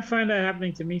I find that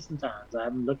happening to me sometimes.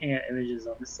 I'm looking at images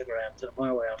on Instagram to the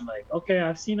point where I'm like, okay,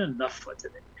 I've seen enough for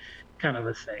today, kind of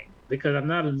a thing, because I'm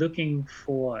not looking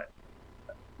for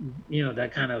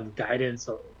that kind of guidance,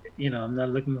 or I'm not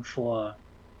looking for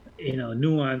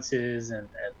nuances and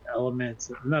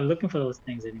elements. I'm not looking for those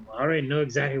things anymore. I already know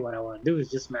exactly what I want to do.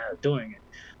 It's just a matter of doing it.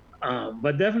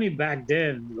 But definitely back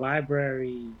then,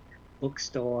 library,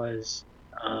 bookstores,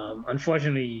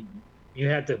 unfortunately, you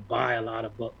had to buy a lot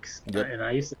of books. Yep. And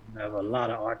I used to have a lot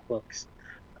of art books.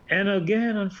 And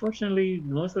again, unfortunately,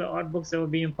 most of the art books that were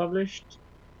being published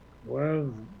were,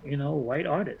 white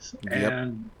artists. Yep.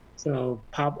 And so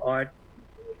pop art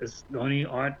is the only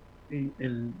art,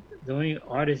 and the only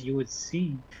artist you would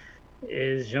see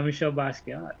is Jean-Michel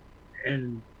Basquiat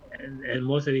and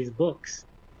most of these books.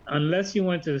 Unless you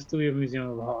went to the Studio Museum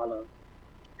of Harlem,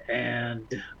 and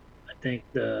I think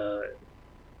the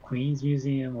Queens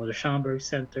Museum or the Schomburg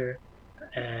Center,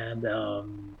 and a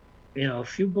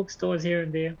few bookstores here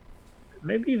and there,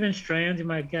 maybe even Strands, you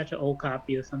might catch an old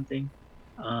copy or something.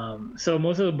 So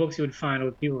most of the books you would find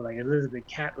with people like Elizabeth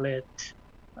Catlett,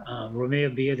 Romeo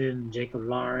Bearden, Jacob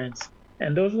Lawrence,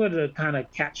 and those were the kind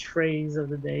of catchphrase of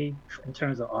the day in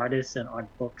terms of artists and art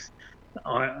books.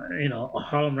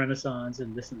 Harlem Renaissance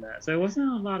and this and that. So it wasn't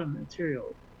a lot of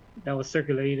material that was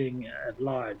circulating at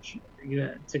large.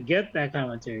 To get that kind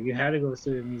of material, you had to go to the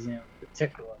Studio Museum in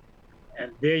particular,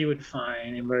 and there you would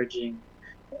find emerging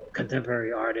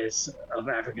contemporary artists of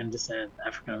African descent,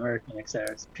 African American,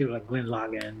 etc. People like Glenn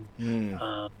Logan,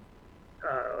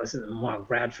 Mark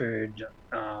Bradford, just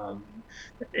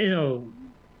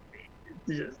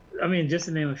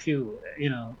to name a few.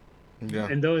 Yeah.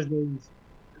 In those days,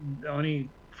 the only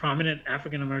prominent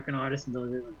African American artist in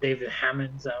those days was David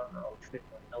Hammonds. I don't know if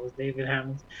anyone knows David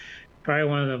Hammonds. Probably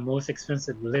one of the most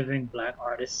expensive living black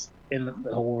artists in the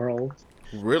whole world.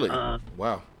 Really?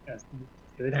 Wow. Yes,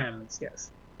 David Hammonds, yes.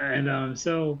 And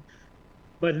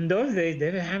but in those days,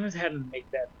 David Hammonds hadn't made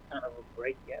that kind of a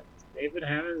break yet. David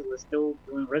Hammonds was still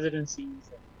doing residencies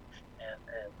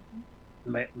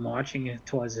and marching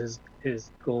towards his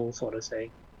goal, so to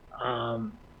say.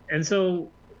 And so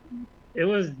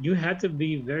you had to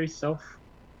be very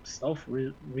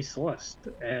self-resourced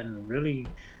and really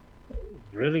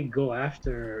go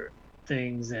after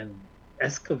things and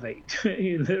excavate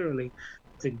literally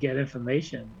to get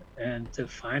information and to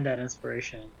find that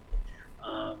inspiration,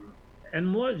 and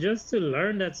more just to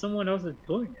learn that someone else is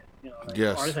doing it.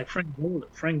 Yes. Artists like Frank Bolan.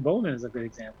 Frank Bolan is a good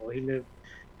example. He lived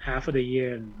half of the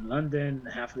year in London,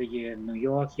 half of the year in New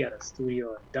York. He had a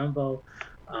studio in Dumbo.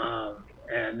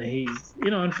 And he's,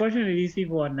 unfortunately, these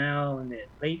people are now in their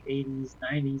late 80s,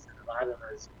 90s, and a lot of them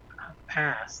has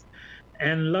passed.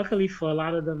 And luckily for a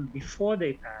lot of them, before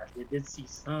they passed, they did see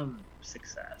some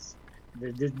success.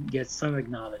 They did get some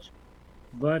acknowledgement.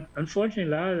 But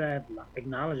unfortunately, a lot of that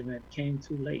acknowledgement came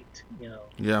too late,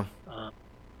 Yeah.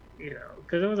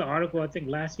 Because there was an article, I think,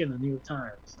 last year in the New York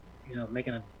Times,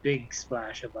 making a big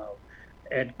splash about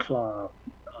Ed Clark,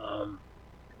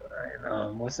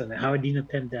 what's her name, Howardina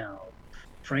Pendell,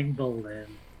 Frank Bolan,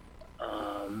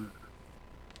 and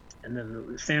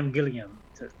then Sam Gilliam,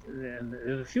 and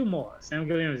there's a few more. Sam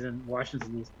Gilliam is in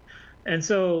Washington, D.C. And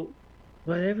so,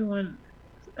 but everyone,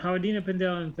 Howardina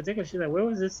Pendell in particular, she's like, where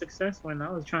was this success when I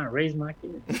was trying to raise my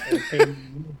kids?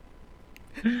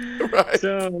 Right.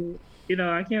 So,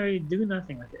 I can't really do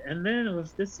nothing with it. And then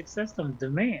with this success comes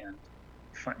demand.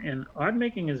 and art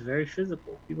making is very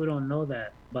physical. People don't know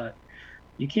that, but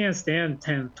you can't stand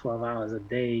 10, 12 hours a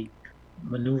day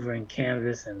maneuvering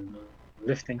canvas and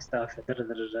lifting stuff. Da, da,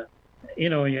 da, da, da.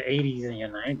 In your 80s and your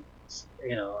 90s.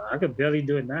 I could barely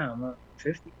do it now. I'm in my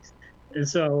 50s. And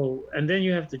so, and then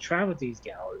you have to travel to these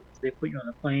galleries. They put you on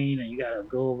a plane and you got to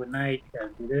go overnight. You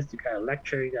got to do this. You got to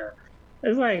lecture.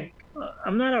 It's like,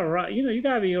 I'm not a rock, you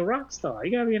got to be a rock star.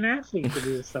 You got to be an athlete to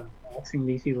do the stuff I'm asking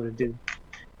these people to do.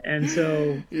 And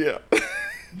so, yeah.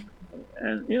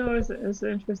 And it's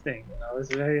interesting.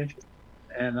 It's very interesting.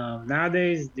 And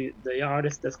nowadays, the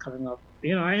artists that's coming up,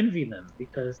 I envy them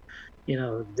because, they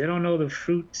don't know the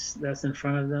fruits that's in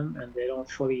front of them, and they don't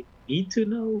fully need to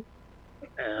know.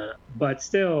 But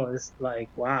still, it's like,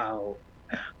 wow,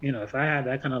 if I had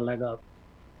that kind of leg up,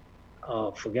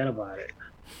 oh, forget about it.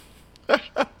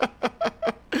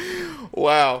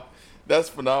 Wow, that's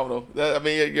phenomenal.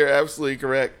 You're absolutely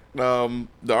correct. The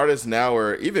artists now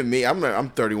are, even me, I'm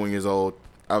 31 years old.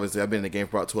 Obviously, I've been in the game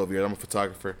for about 12 years. I'm a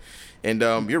photographer. And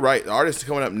you're right. The artists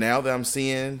coming up now that I'm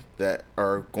seeing that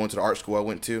are going to the art school I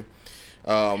went to,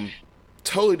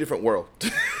 totally different world.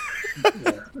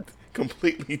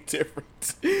 Completely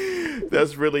different.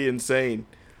 That's really insane.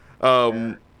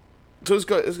 So let's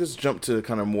just jump to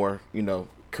kind of more,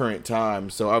 current time.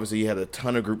 So obviously you had a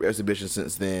ton of group exhibitions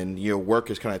since then. Your work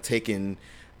has kind of taken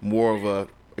more of a,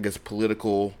 I guess,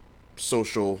 political,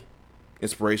 social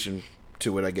inspiration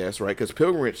to it, I guess, right? Because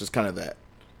Pilgrimage is kind of that.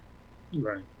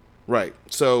 Right.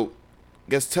 So I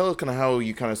guess tell us kind of how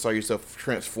you kind of saw yourself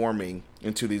transforming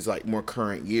into these like more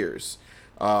current years.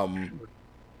 How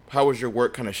was your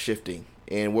work kind of shifting,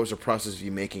 and what was the process of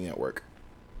you making that work?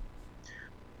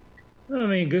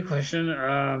 Good question.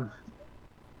 I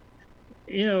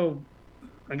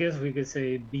guess we could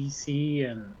say BC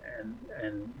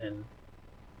and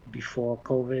before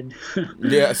COVID.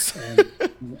 Yes.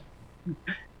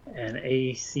 and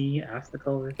AC after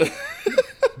COVID.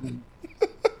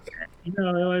 It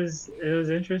was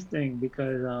interesting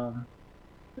because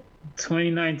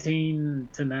 2019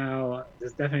 to now,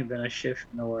 there's definitely been a shift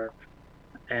in the work,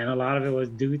 and a lot of it was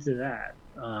due to that.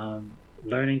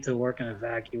 Learning to work in a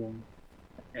vacuum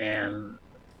and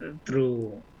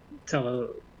through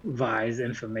televised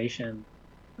information,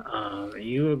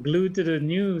 you were glued to the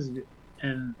news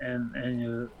and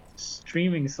your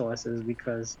streaming sources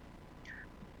because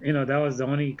that was the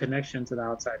only connection to the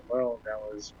outside world that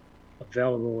was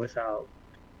available without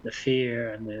the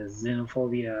fear and the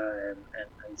xenophobia and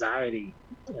anxiety.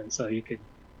 And so you could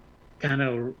kind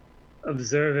of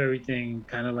observe everything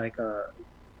kind of like a,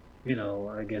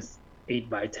 I guess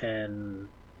 8x10,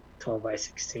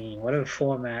 12x16, whatever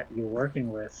format you're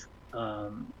working with.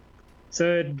 So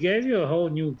it gave you a whole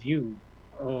new view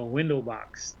or window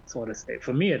box, so to say,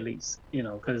 for me at least,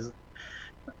 because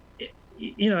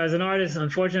as an artist,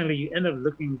 unfortunately, you end up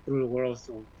looking through the world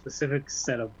through a specific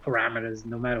set of parameters,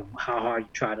 no matter how hard you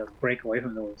try to break away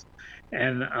from those.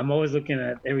 And I'm always looking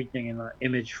at everything in an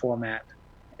image format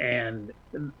and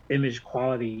image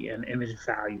quality and image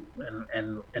value,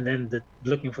 and then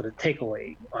looking for the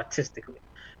takeaway artistically.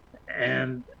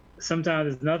 And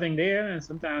sometimes there's nothing there, and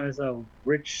sometimes it's a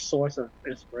rich source of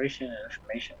inspiration and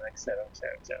information, et cetera, et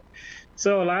cetera, et cetera.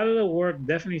 So a lot of the work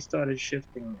definitely started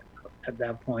shifting at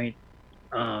that point.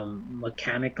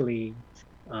 Mechanically,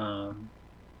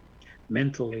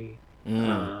 mentally,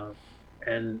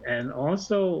 and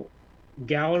also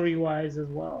gallery-wise as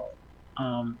well.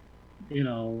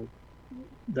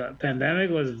 The pandemic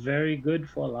was very good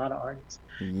for a lot of artists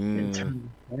in terms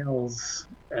of sales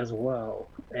as well,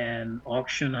 and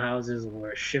auction houses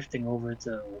were shifting over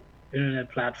to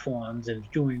internet platforms and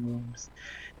viewing rooms,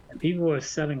 and people were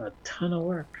selling a ton of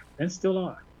work and still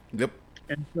are. Yep.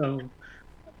 And so,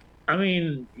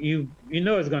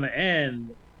 it's going to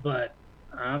end, but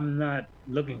I'm not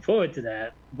looking forward to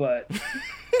that. But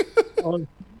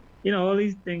all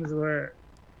these things were,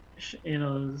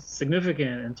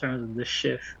 significant in terms of the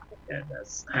shift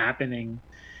that's happening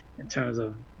in terms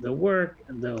of the work,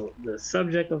 the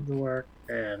subject of the work,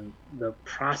 and the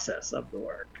process of the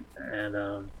work.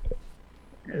 And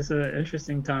it's an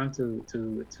interesting time to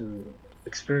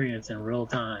experience in real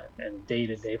time and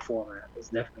day-to-day format. It's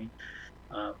definitely.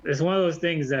 It's one of those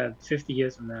things that 50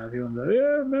 years from now, people will go, yeah,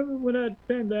 remember when that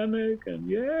pandemic, and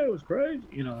yeah, it was crazy.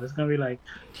 It's going to be like,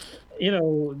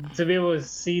 to be able to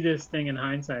see this thing in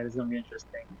hindsight is going to be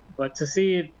interesting. But to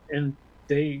see it in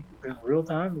real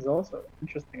time is also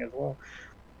interesting as well.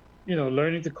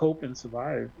 Learning to cope and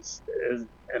survive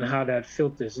and how that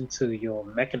filters into your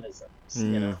mechanisms,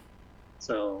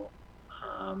 So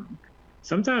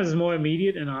sometimes it's more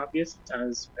immediate and obvious.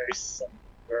 Sometimes it's very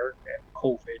similar, and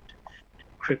COVID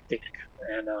cryptic,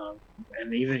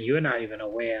 and even you're not even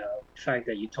aware of the fact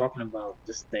that you're talking about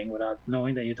this thing without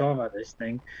knowing that you're talking about this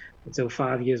thing until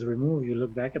 5 years removed. You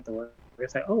look back at the work,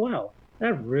 it's like, oh wow,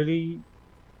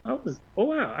 oh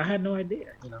wow, I had no idea,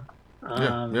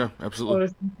 Yeah,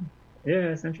 absolutely.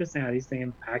 It's interesting how these things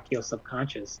impact your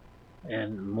subconscious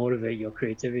and motivate your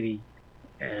creativity,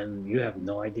 and you have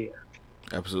no idea.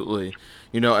 Absolutely.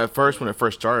 At first, when it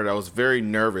first started, I was very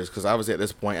nervous because obviously at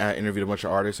this point I had interviewed a bunch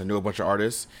of artists. I knew a bunch of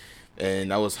artists,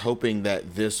 and I was hoping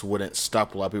that this wouldn't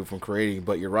stop a lot of people from creating.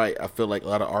 But you're right. I feel like a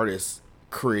lot of artists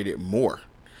created more,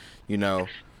 you know,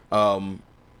 um,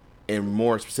 and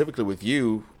more specifically with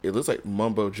you, it looks like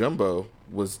Mumbo Jumbo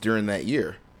was during that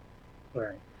year.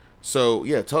 Right. So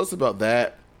yeah, tell us about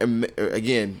that. And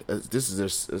again, this is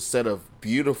a set of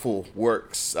beautiful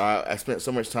works. I spent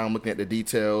so much time looking at the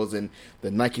details and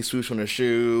the Nike swoosh on the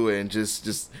shoe and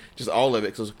just all of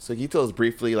it. So can you tell us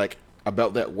briefly like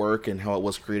about that work and how it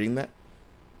was creating that?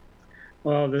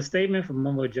 Well, the statement from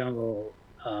Mumbo Jumbo,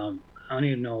 I don't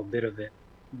even know a bit of it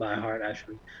by heart,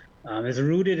 actually. It's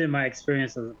rooted in my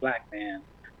experience as a Black man,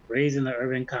 raised in the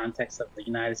urban context of the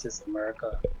United States of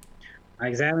America. I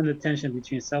examined the tension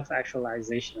between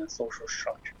self-actualization and social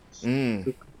structures.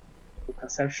 Through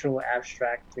conceptual,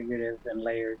 abstract, figurative, and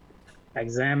layered. I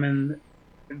examined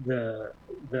the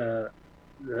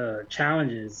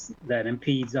challenges that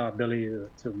impedes our ability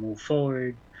to move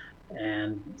forward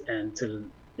and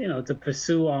to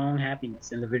pursue our own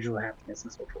happiness, individual happiness,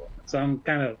 and so forth. So I'm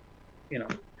kind of,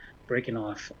 breaking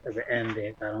off at the end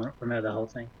there. I don't remember the whole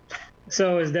thing.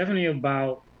 So it's definitely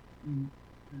about,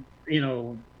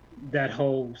 that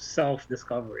whole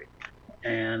self-discovery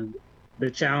and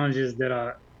the challenges that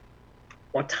are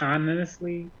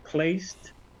autonomously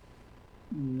placed,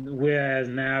 whereas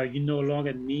now you no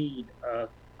longer need a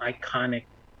iconic,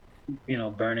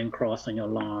 burning cross on your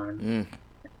lawn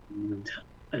and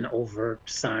an overt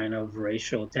sign of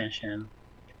racial tension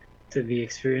to be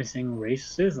experiencing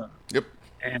racism. Yep.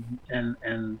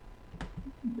 And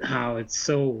how it's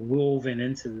so woven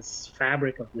into this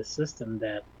fabric of the system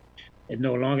that it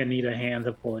no longer need a hand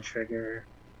to pull a trigger.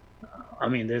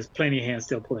 There's plenty of hands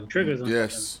still pulling triggers on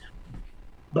yes, them,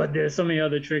 but there's so many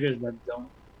other triggers that don't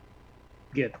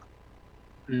get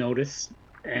noticed,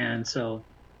 and so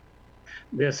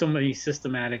there's so many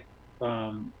systematic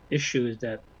issues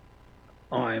that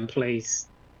are in place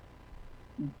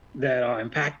that are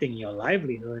impacting your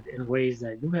livelihood in ways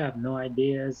that you have no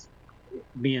ideas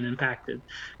being impacted.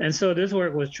 And so this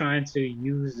work was trying to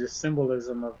use the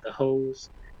symbolism of the hose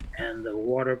and the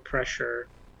water pressure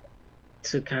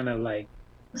to kind of like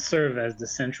serve as the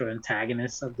central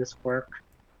antagonist of this work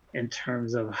in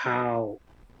terms of how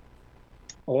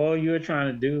all you're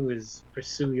trying to do is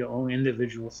pursue your own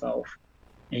individual self,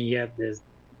 and yet there's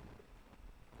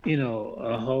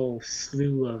a whole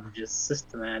slew of just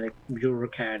systematic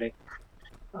bureaucratic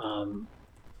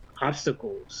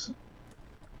obstacles,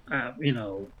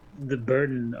 the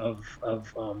burden of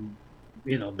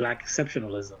Black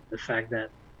exceptionalism, the fact that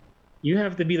you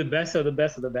have to be the best of the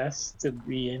best of the best to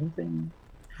be anything,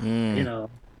 and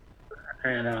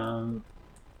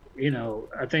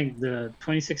I think the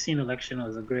 2016 election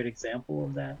was a great example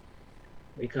of that,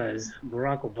 because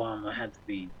Barack Obama had to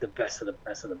be the best of the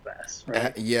best of the best,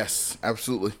 right? Yes,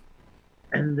 absolutely.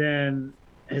 And then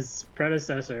his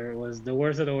predecessor was the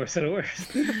worst of the worst of the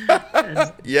worst.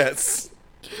 Yes.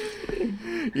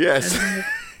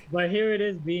 But here it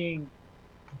is being,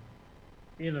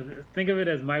 think of it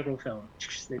as microfilm.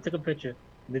 They took a picture,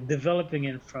 they're developing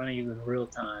it in front of you in real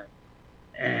time.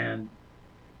 And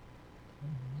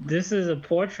this is a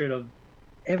portrait of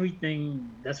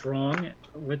everything that's wrong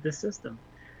with the system.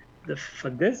 For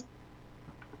this,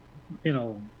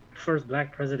 first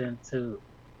Black president to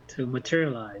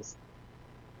materialize,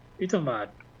 you're talking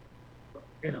about,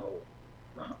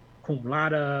 cum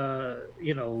laude,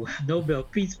 Nobel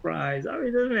Peace Prize.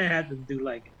 This man had to do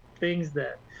like things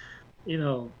that,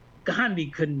 Gandhi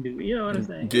couldn't do. You know what I'm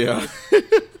saying? Yeah.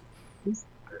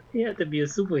 He had to be a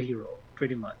superhero,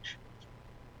 pretty much.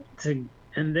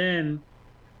 And then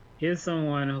here's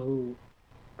someone who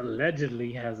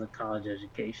allegedly has a college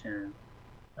education,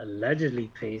 allegedly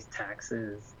pays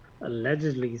taxes,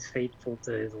 allegedly is faithful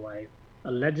to his wife,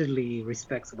 allegedly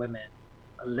respects women,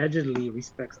 allegedly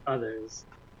respects others,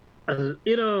 and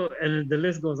the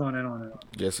list goes on and on and on.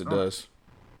 Yes, it does.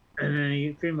 And then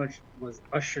he pretty much was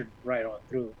ushered right on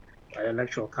through by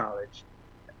Electoral College,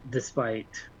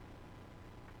 despite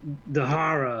the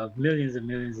horror of millions and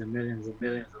millions and millions and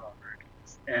millions of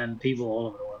Americans and people all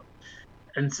over the world.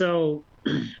 And so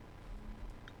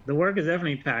the work is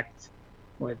definitely packed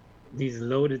with these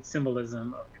loaded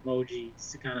symbolism of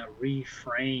emojis to kind of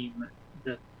reframe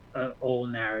the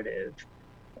old narrative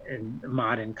in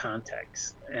modern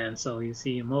context. And so you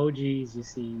see emojis, you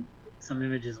see some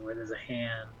images where there's a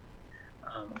hand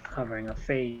covering a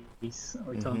face.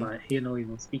 We're talking about hear no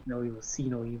evil, speak no evil, see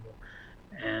no evil,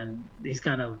 and these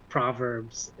kind of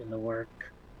proverbs in the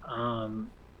work. And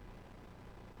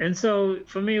so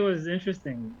for me, it was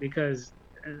interesting because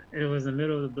it was the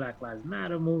middle of the Black Lives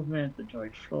Matter movement, the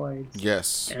George Floyd's.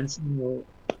 Yes. And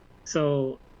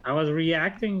so I was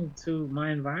reacting to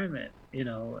my environment, you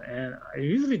know, and I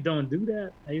usually don't do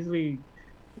that. I usually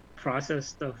process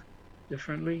stuff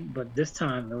differently, but this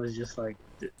time it was just like,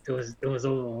 it was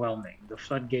overwhelming. The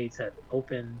floodgates had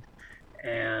opened,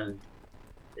 and,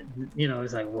 you know,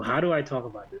 it's like, well, how do I talk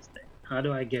about this thing? How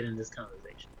do I get in this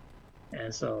conversation?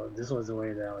 And so this was the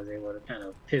way that I was able to kind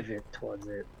of pivot towards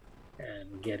it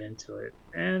and get into it,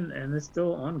 and it's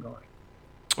still ongoing.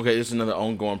 Okay, this is another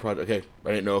ongoing project. Okay, I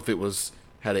didn't know if it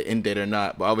had an end date or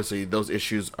not, but obviously those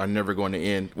issues are never going to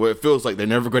end. Well, it feels like they're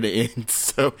never going to end.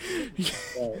 So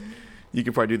you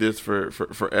can probably do this for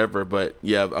forever. But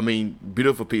yeah, I mean,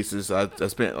 beautiful pieces. I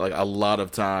spent like a lot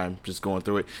of time just going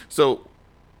through it. So,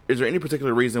 is there any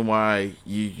particular reason why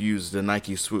you use the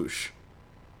Nike swoosh?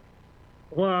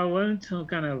 Well, I wanted to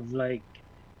kind of like,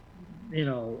 you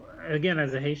know, again,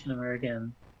 as a Haitian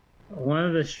American, one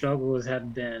of the struggles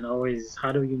had been always,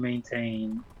 how do you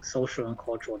maintain social and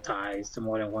cultural ties to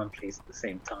more than one place at the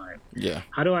same time? Yeah.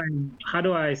 How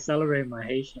do I celebrate my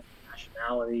Haitian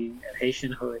nationality and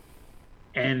Haitianhood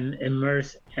and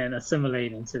immerse and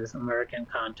assimilate into this American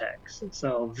context?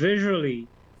 So visually,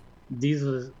 this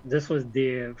was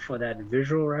there for that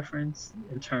visual reference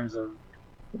in terms of,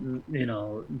 you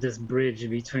know, this bridge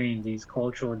between these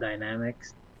cultural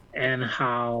dynamics and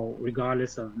how,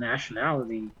 regardless of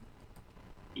nationality,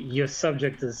 you're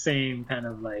subject to the same kind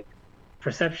of like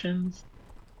perceptions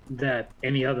that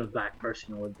any other Black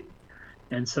person would be.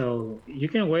 And so you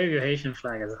can wave your Haitian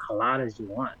flag as a lot as you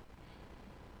want.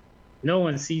 No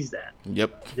one sees that.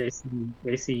 Yep.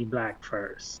 They see Black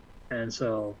first. And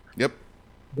so yep,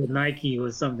 the Nike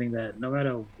was something that no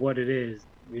matter what it is,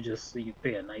 you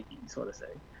pay a Nike, so to say.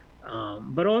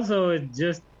 But also it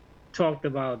just talked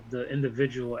about the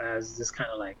individual as this kind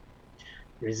of like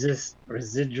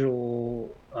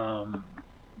residual,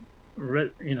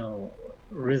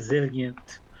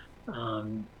 resilient,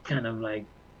 kind of like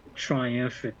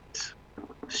triumphant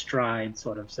stride,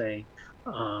 sort of say,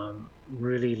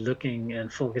 really looking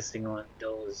and focusing on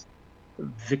those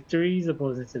victories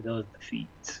opposed to those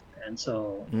defeats. And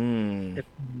so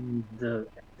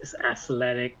this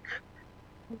athletic,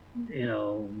 you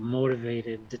know,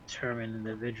 motivated, determined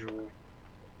individual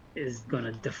is going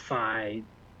to defy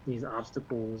these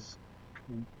obstacles,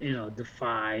 you know,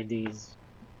 defy these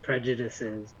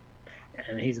prejudices,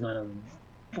 and he's going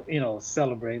to, you know,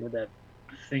 celebrate with that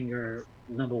finger,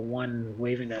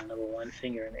 waving that number one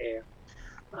finger in the air.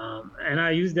 And I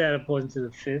use that opposed to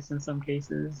the fist in some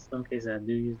cases. Some cases I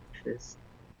do use the fist.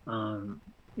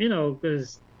 You know,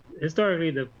 because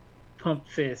historically the pump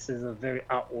fist is a very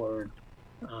outward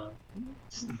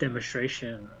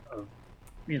demonstration of,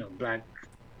 you know, Black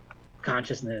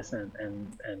consciousness and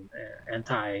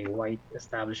anti-white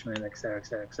establishment, et cetera, et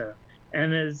cetera, et cetera.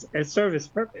 And it served its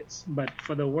purpose. But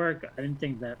for the work, I didn't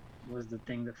think that was the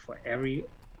thing that for every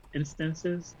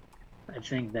instances. I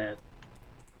think that,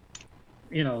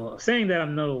 you know, saying that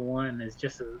I'm number one is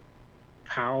just as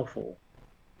powerful.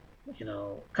 You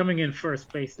know, coming in first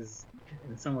place is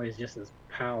in some ways just as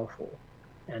powerful.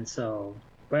 And so,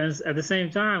 but at the same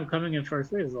time, coming in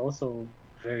first place is also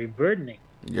very burdening.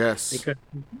 Yes. Because,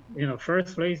 you know,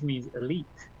 first place means elite.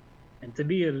 And to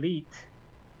be elite,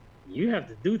 you have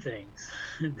to do things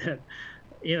that,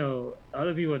 you know,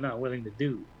 other people are not willing to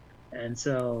do. And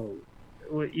so,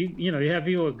 you know, you have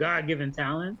people with God-given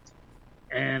talent,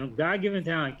 and God-given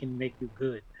talent can make you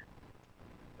good,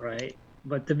 right?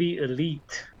 But to be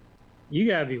elite, you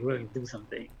gotta be willing to do some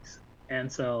things.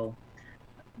 And so,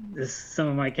 some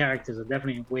of my characters are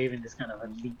definitely waving this kind of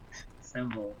elite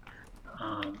symbol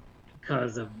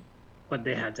because of what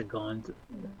they had to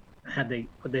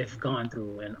what they've gone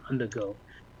through and undergo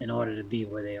in order to be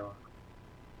where they are.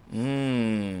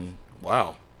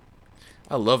 Wow.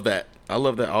 I love that.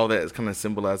 All that is kind of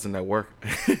symbolized in that work.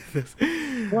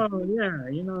 Well, yeah,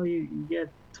 you know, you get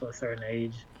to a certain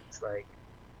age, it's like,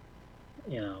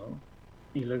 you know,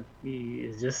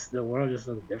 it's just, the world just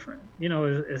looks different. You know,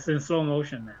 it's in slow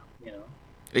motion now, you know.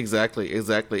 Exactly.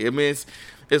 I mean,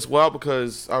 it's wild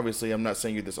because obviously I'm not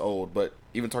saying you're this old, but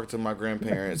even talking to my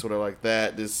grandparents, sort of like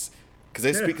that, because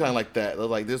they speak kind of like that. They're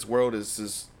like, this world is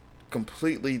just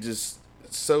completely just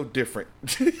so different.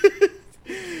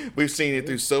 we've seen it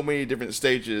through so many different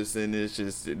stages, and it's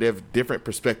just they have different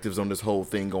perspectives on this whole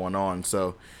thing going on.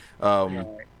 So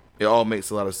it all makes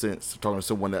a lot of sense talking to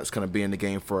someone that's kind of been in the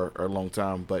game for a long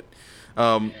time. But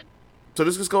so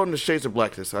let's just go into Shades of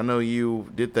Blackness. I know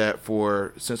you did that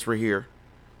for Since We're Here.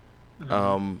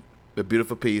 A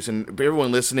beautiful piece, and for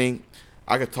everyone listening,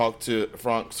 I could talk to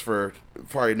Franks for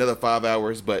probably another 5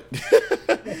 hours, but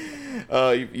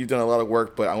you've done a lot of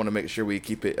work. But I want to make sure we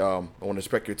keep it. I want to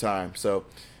respect your time. So,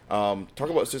 talk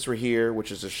about Since We're Here,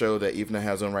 which is a show that Evna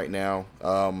has on right now.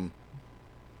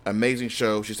 Amazing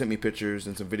show. She sent me pictures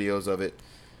and some videos of it.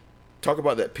 Talk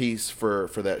about that piece for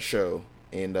that show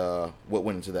and what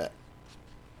went into that.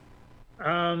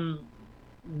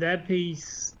 That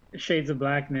piece, Shades of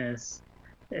Blackness,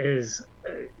 is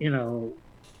it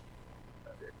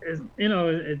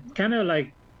kind of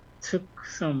like took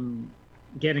some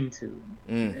getting to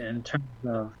in terms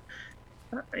of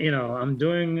I'm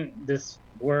doing this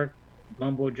work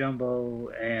mumbo jumbo,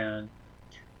 and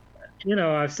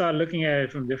I started looking at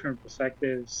it from different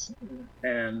perspectives,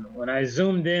 and when I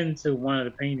zoomed into one of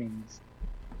the paintings,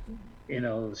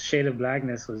 Shade of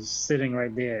Blackness was sitting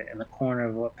right there in the corner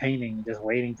of a painting, just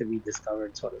waiting to be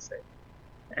discovered, so to say.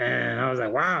 And I was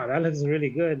like, wow, that looks really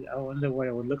good. I wonder what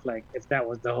it would look like if that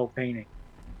was the whole painting.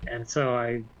 And so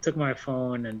I took my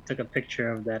phone and took a picture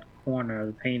of that corner of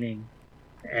the painting.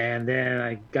 And then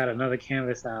I got another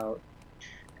canvas out.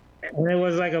 And it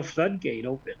was like a floodgate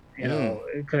open,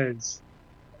 because,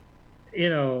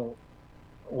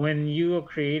 when you are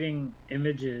creating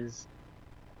images,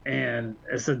 and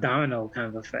it's a domino kind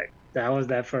of effect. That was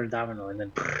that first domino, and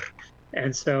then,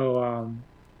 and so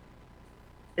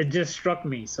it just struck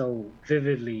me so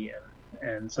vividly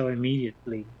and so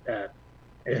immediately that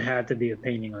it had to be a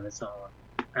painting on its own.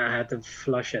 I had to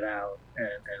flush it out and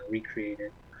recreate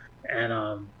it.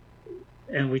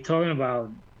 And we're talking about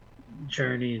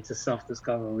journey into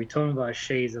self-discovery. We're talking about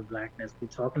shades of blackness. We're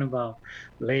talking about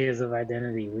layers of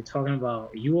identity. We're talking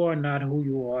about you are not who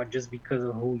you are just because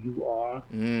of who you are.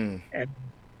 And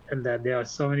that there are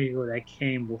so many people that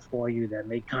came before you that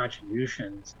made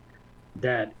contributions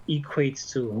that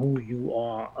equates to who you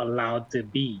are allowed to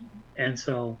be. And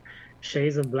so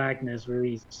Shades of Blackness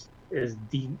really is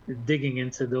digging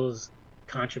into those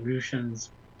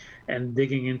contributions and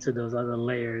digging into those other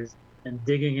layers and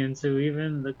digging into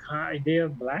even the idea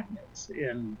of blackness.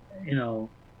 And,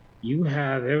 you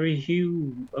have every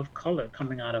hue of color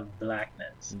coming out of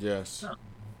blackness. Yes.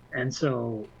 And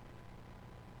so,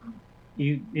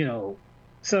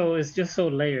 so it's just so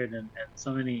layered and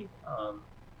so many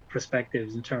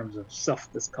perspectives in terms of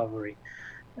self-discovery.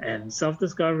 And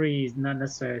self-discovery is not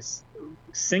necessarily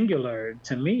singular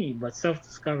to me, but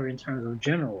self-discovery in terms of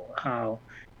general, how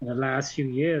in the last few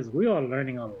years, we are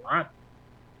learning a lot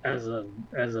as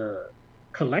a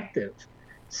collective.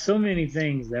 So many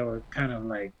things that were kind of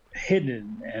like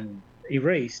hidden and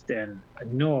erased and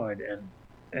ignored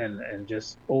and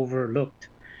just overlooked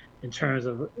in terms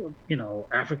of,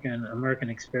 African American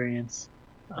experience,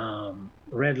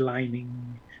 redlining,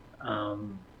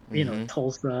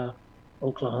 Tulsa,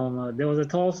 Oklahoma. There was a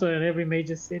Tulsa in every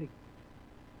major city.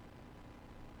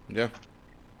 Yeah,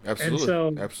 absolutely. And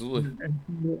so, absolutely.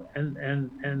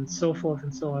 And so forth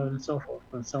and so on and so forth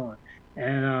and so on.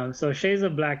 And so Shades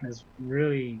of Blackness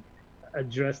really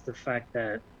addressed the fact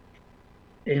that,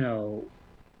 it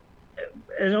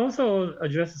also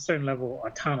addressed a certain level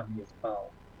of autonomy as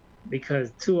well,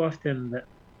 because too often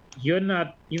you're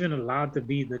not even allowed to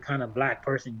be the kind of black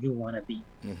person you want to be.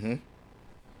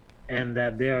 And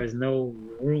that there is no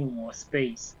room or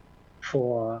space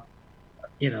for,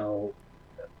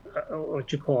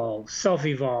 what you call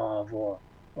self-evolve or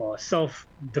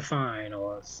self-define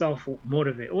or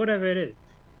self-motivate, whatever it is.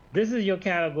 This is your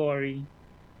category.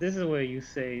 This is where you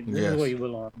say, this is where you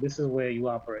belong. This is where you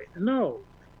operate. No.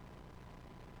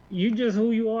 You just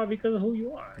who you are because of who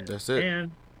you are. That's it.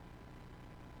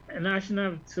 And I shouldn't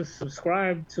have to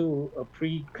subscribe to a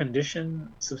precondition,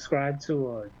 subscribe to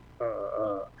a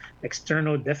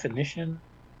external definition.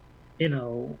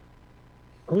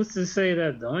 Who's to say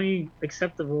that the only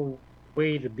acceptable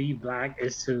way to be black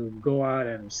is to go out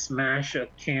and smash a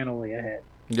can over your head?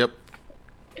 Yep.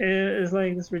 It's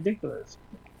like, it's ridiculous.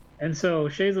 And so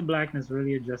Shades of Blackness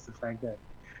really addressed the fact that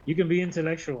you can be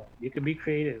intellectual, you can be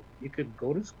creative, you could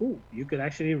go to school, you could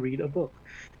actually read a book.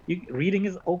 Reading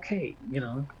is okay,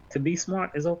 to be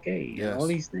smart is okay, yes. All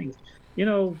these things.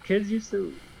 Kids used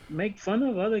to make fun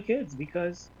of other kids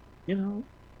because,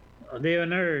 they're a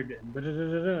nerd.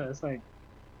 It's like,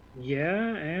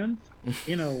 yeah, and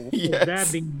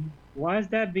yes. why is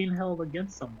that being held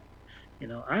against someone?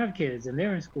 I have kids and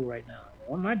they're in school right now.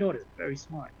 Well, my daughter's very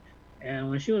smart, And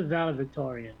when she was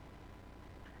valedictorian,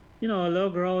 a little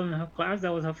girl in her class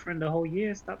that was her friend the whole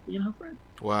year stopped being her friend.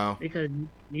 Wow. Because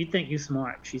you think you're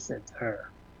smart, she said to her.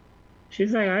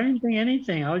 She's like, I didn't think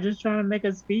anything. I was just trying to make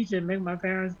a speech and make my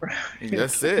parents proud.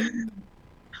 That's it.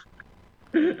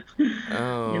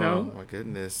 Oh, my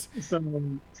goodness.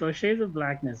 So Shades of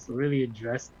Blackness really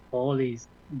addressed all these,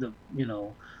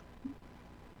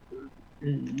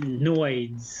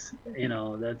 noids,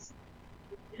 that's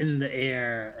in the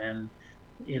air, and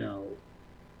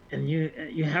and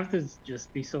you have to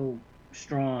just be so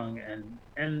strong,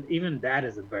 and even that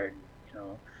is a burden.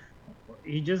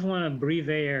 You just want to breathe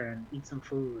air and eat some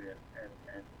food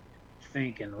and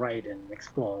think and write and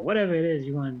explore whatever it is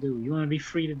you want to do. You want to be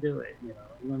free to do it. You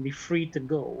want to be free to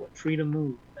go, free to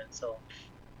move, and so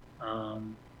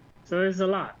it's a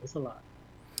lot. It's a lot.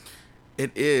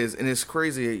 It is, and it's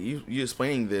crazy. You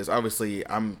explaining this. Obviously,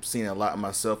 I'm seeing a lot of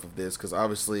myself of this because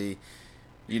obviously,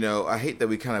 I hate that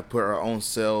we kind of put our own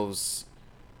selves,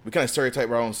 we kind of stereotype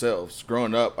our own selves.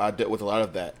 Growing up, I dealt with a lot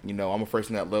of that. I'm a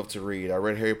person that loved to read. I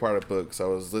read Harry Potter books. I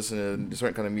was listening to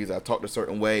certain kind of music. I talked a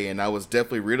certain way, and I was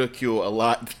definitely ridiculed a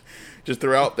lot just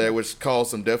throughout there, which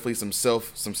caused definitely some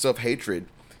self hatred.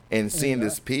 And seeing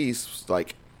this piece,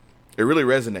 like, it really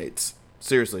resonates.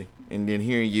 Seriously. And then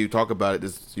hearing you talk about it,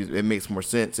 it makes more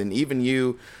sense. And even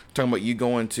you talking about you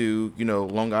going to,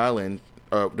 Long Island,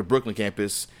 the Brooklyn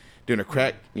campus, during a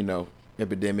crack,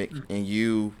 epidemic, and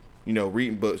you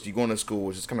reading books, you going to school,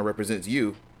 which just kind of represents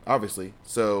you, obviously.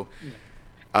 So,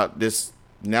 this,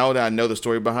 now that I know the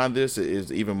story behind this, it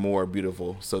is even more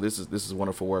beautiful. So this is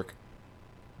wonderful work.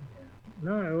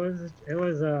 No, it was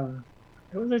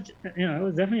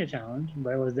definitely a challenge, but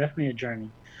it was definitely a journey,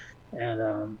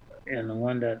 and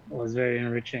one that was very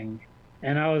enriching.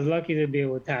 And I was lucky to be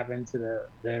able to tap into the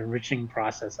enriching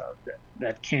process of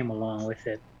that came along with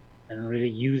it, and really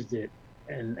used it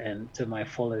and to my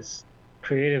fullest,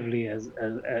 creatively as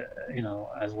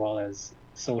well as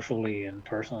socially and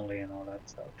personally and all that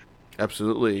stuff.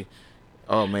 Absolutely.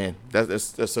 Oh man,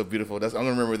 that's so beautiful. I'm gonna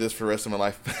remember this for the rest of my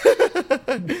life.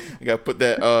 I gotta put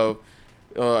that.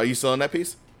 Are you selling that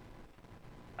piece?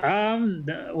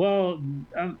 Well,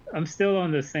 I'm still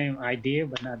on the same idea,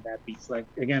 but not that piece. Like,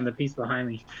 again, the piece behind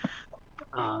me,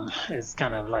 is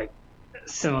kind of like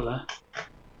similar.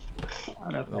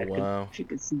 I don't know Wow. if you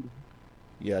could see.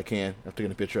 Yeah, I can. I've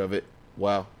taken a picture of it.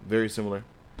 Wow, very similar.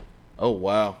 Oh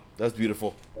wow, that's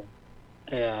beautiful.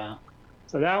 Yeah.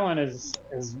 So that one is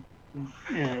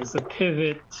it's a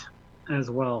pivot as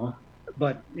well,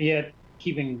 but yet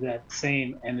keeping that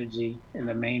same energy in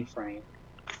the main frame.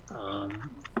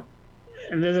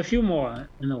 And there's a few more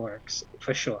in the works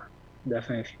for sure.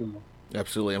 Definitely a few more.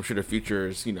 Absolutely, I'm sure the future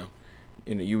is you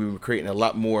will be creating a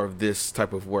lot more of this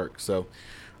type of work. So,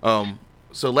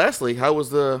 so lastly, how was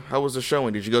the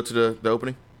showing? Did you go to the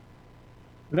opening?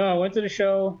 No, I went to the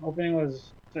show. Opening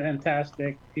was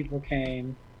fantastic. People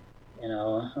came. A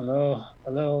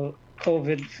little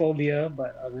COVID phobia,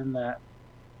 but other than that,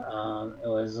 it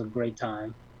was a great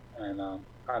time, and a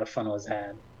lot of fun was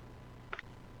had.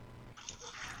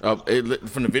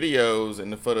 From the videos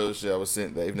and the photos that I was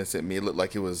sent, that Evelyn sent me, it looked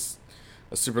like it was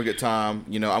a super good time.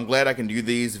 I'm glad I can do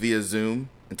these via Zoom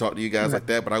and talk to you guys like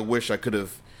that. But I wish I could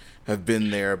have been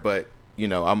there. But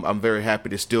I'm very happy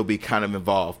to still be kind of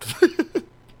involved.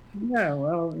 Yeah,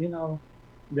 well,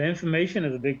 the information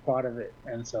is a big part of it,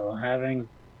 and so having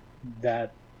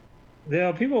that, there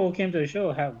are people who came to the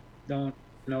show don't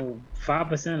know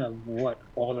 5% of what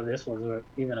all of this was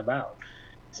even about.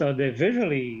 So they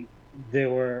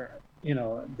were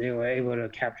able to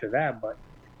capture that, but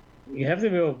you have to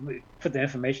be able to put the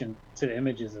information to the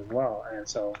images as well. And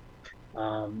so,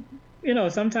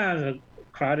 sometimes a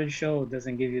crowded show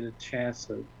doesn't give you the chance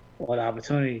or the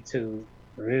opportunity to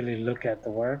really look at the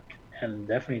work, and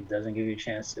definitely doesn't give you a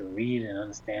chance to read and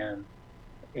understand.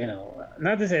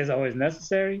 Not to say it's always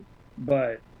necessary,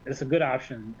 but it's a good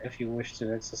option if you wish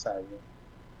to exercise it.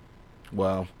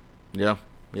 Wow. Yeah.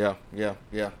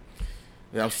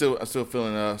 I'm still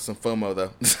feeling some FOMO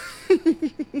though.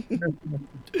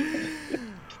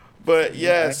 But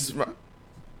yes,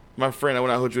 my friend, I will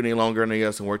not hold you any longer. I know you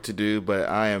have some work to do, but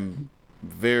I am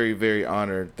very, very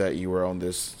honored that you were on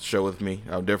this show with me.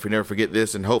 I'll definitely never forget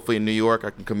this, and hopefully in New York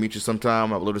I can come meet you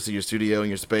sometime. I'd love to see your studio and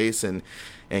your space and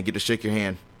get to shake your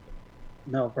hand.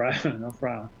 No problem.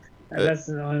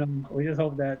 And we just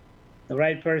hope that the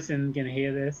right person can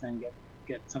hear this and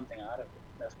get something out of it.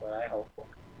 That's what I hope for.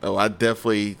 Oh, I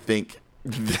definitely think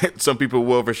Some people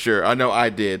will for sure. I know I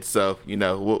did. So,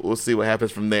 we'll see what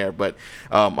happens from there. But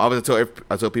I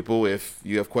tell people if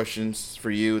you have questions for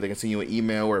you, they can send you an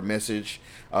email or a message.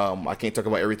 I can't talk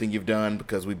about everything you've done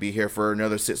because we'd be here for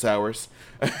another 6 hours.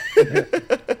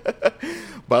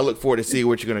 But I look forward to see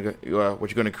what you're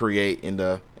gonna create in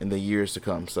the years to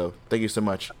come. So thank you so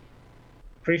much.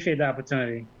 Appreciate the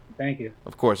opportunity. Thank you.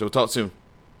 Of course. We'll talk soon.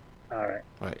 All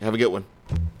right. Have a good one.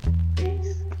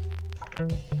 Peace.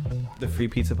 The Free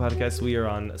Pizza Podcast. We are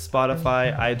on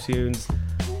Spotify, iTunes,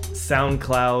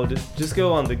 SoundCloud. Just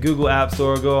go on the Google App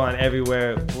Store. Go on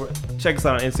everywhere. Check us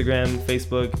out on Instagram,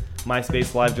 Facebook,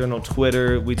 MySpace, LiveJournal,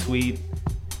 Twitter. We tweet.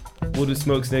 We'll do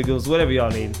smoke signals, whatever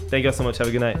y'all need. Thank y'all so much. Have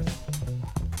a good night.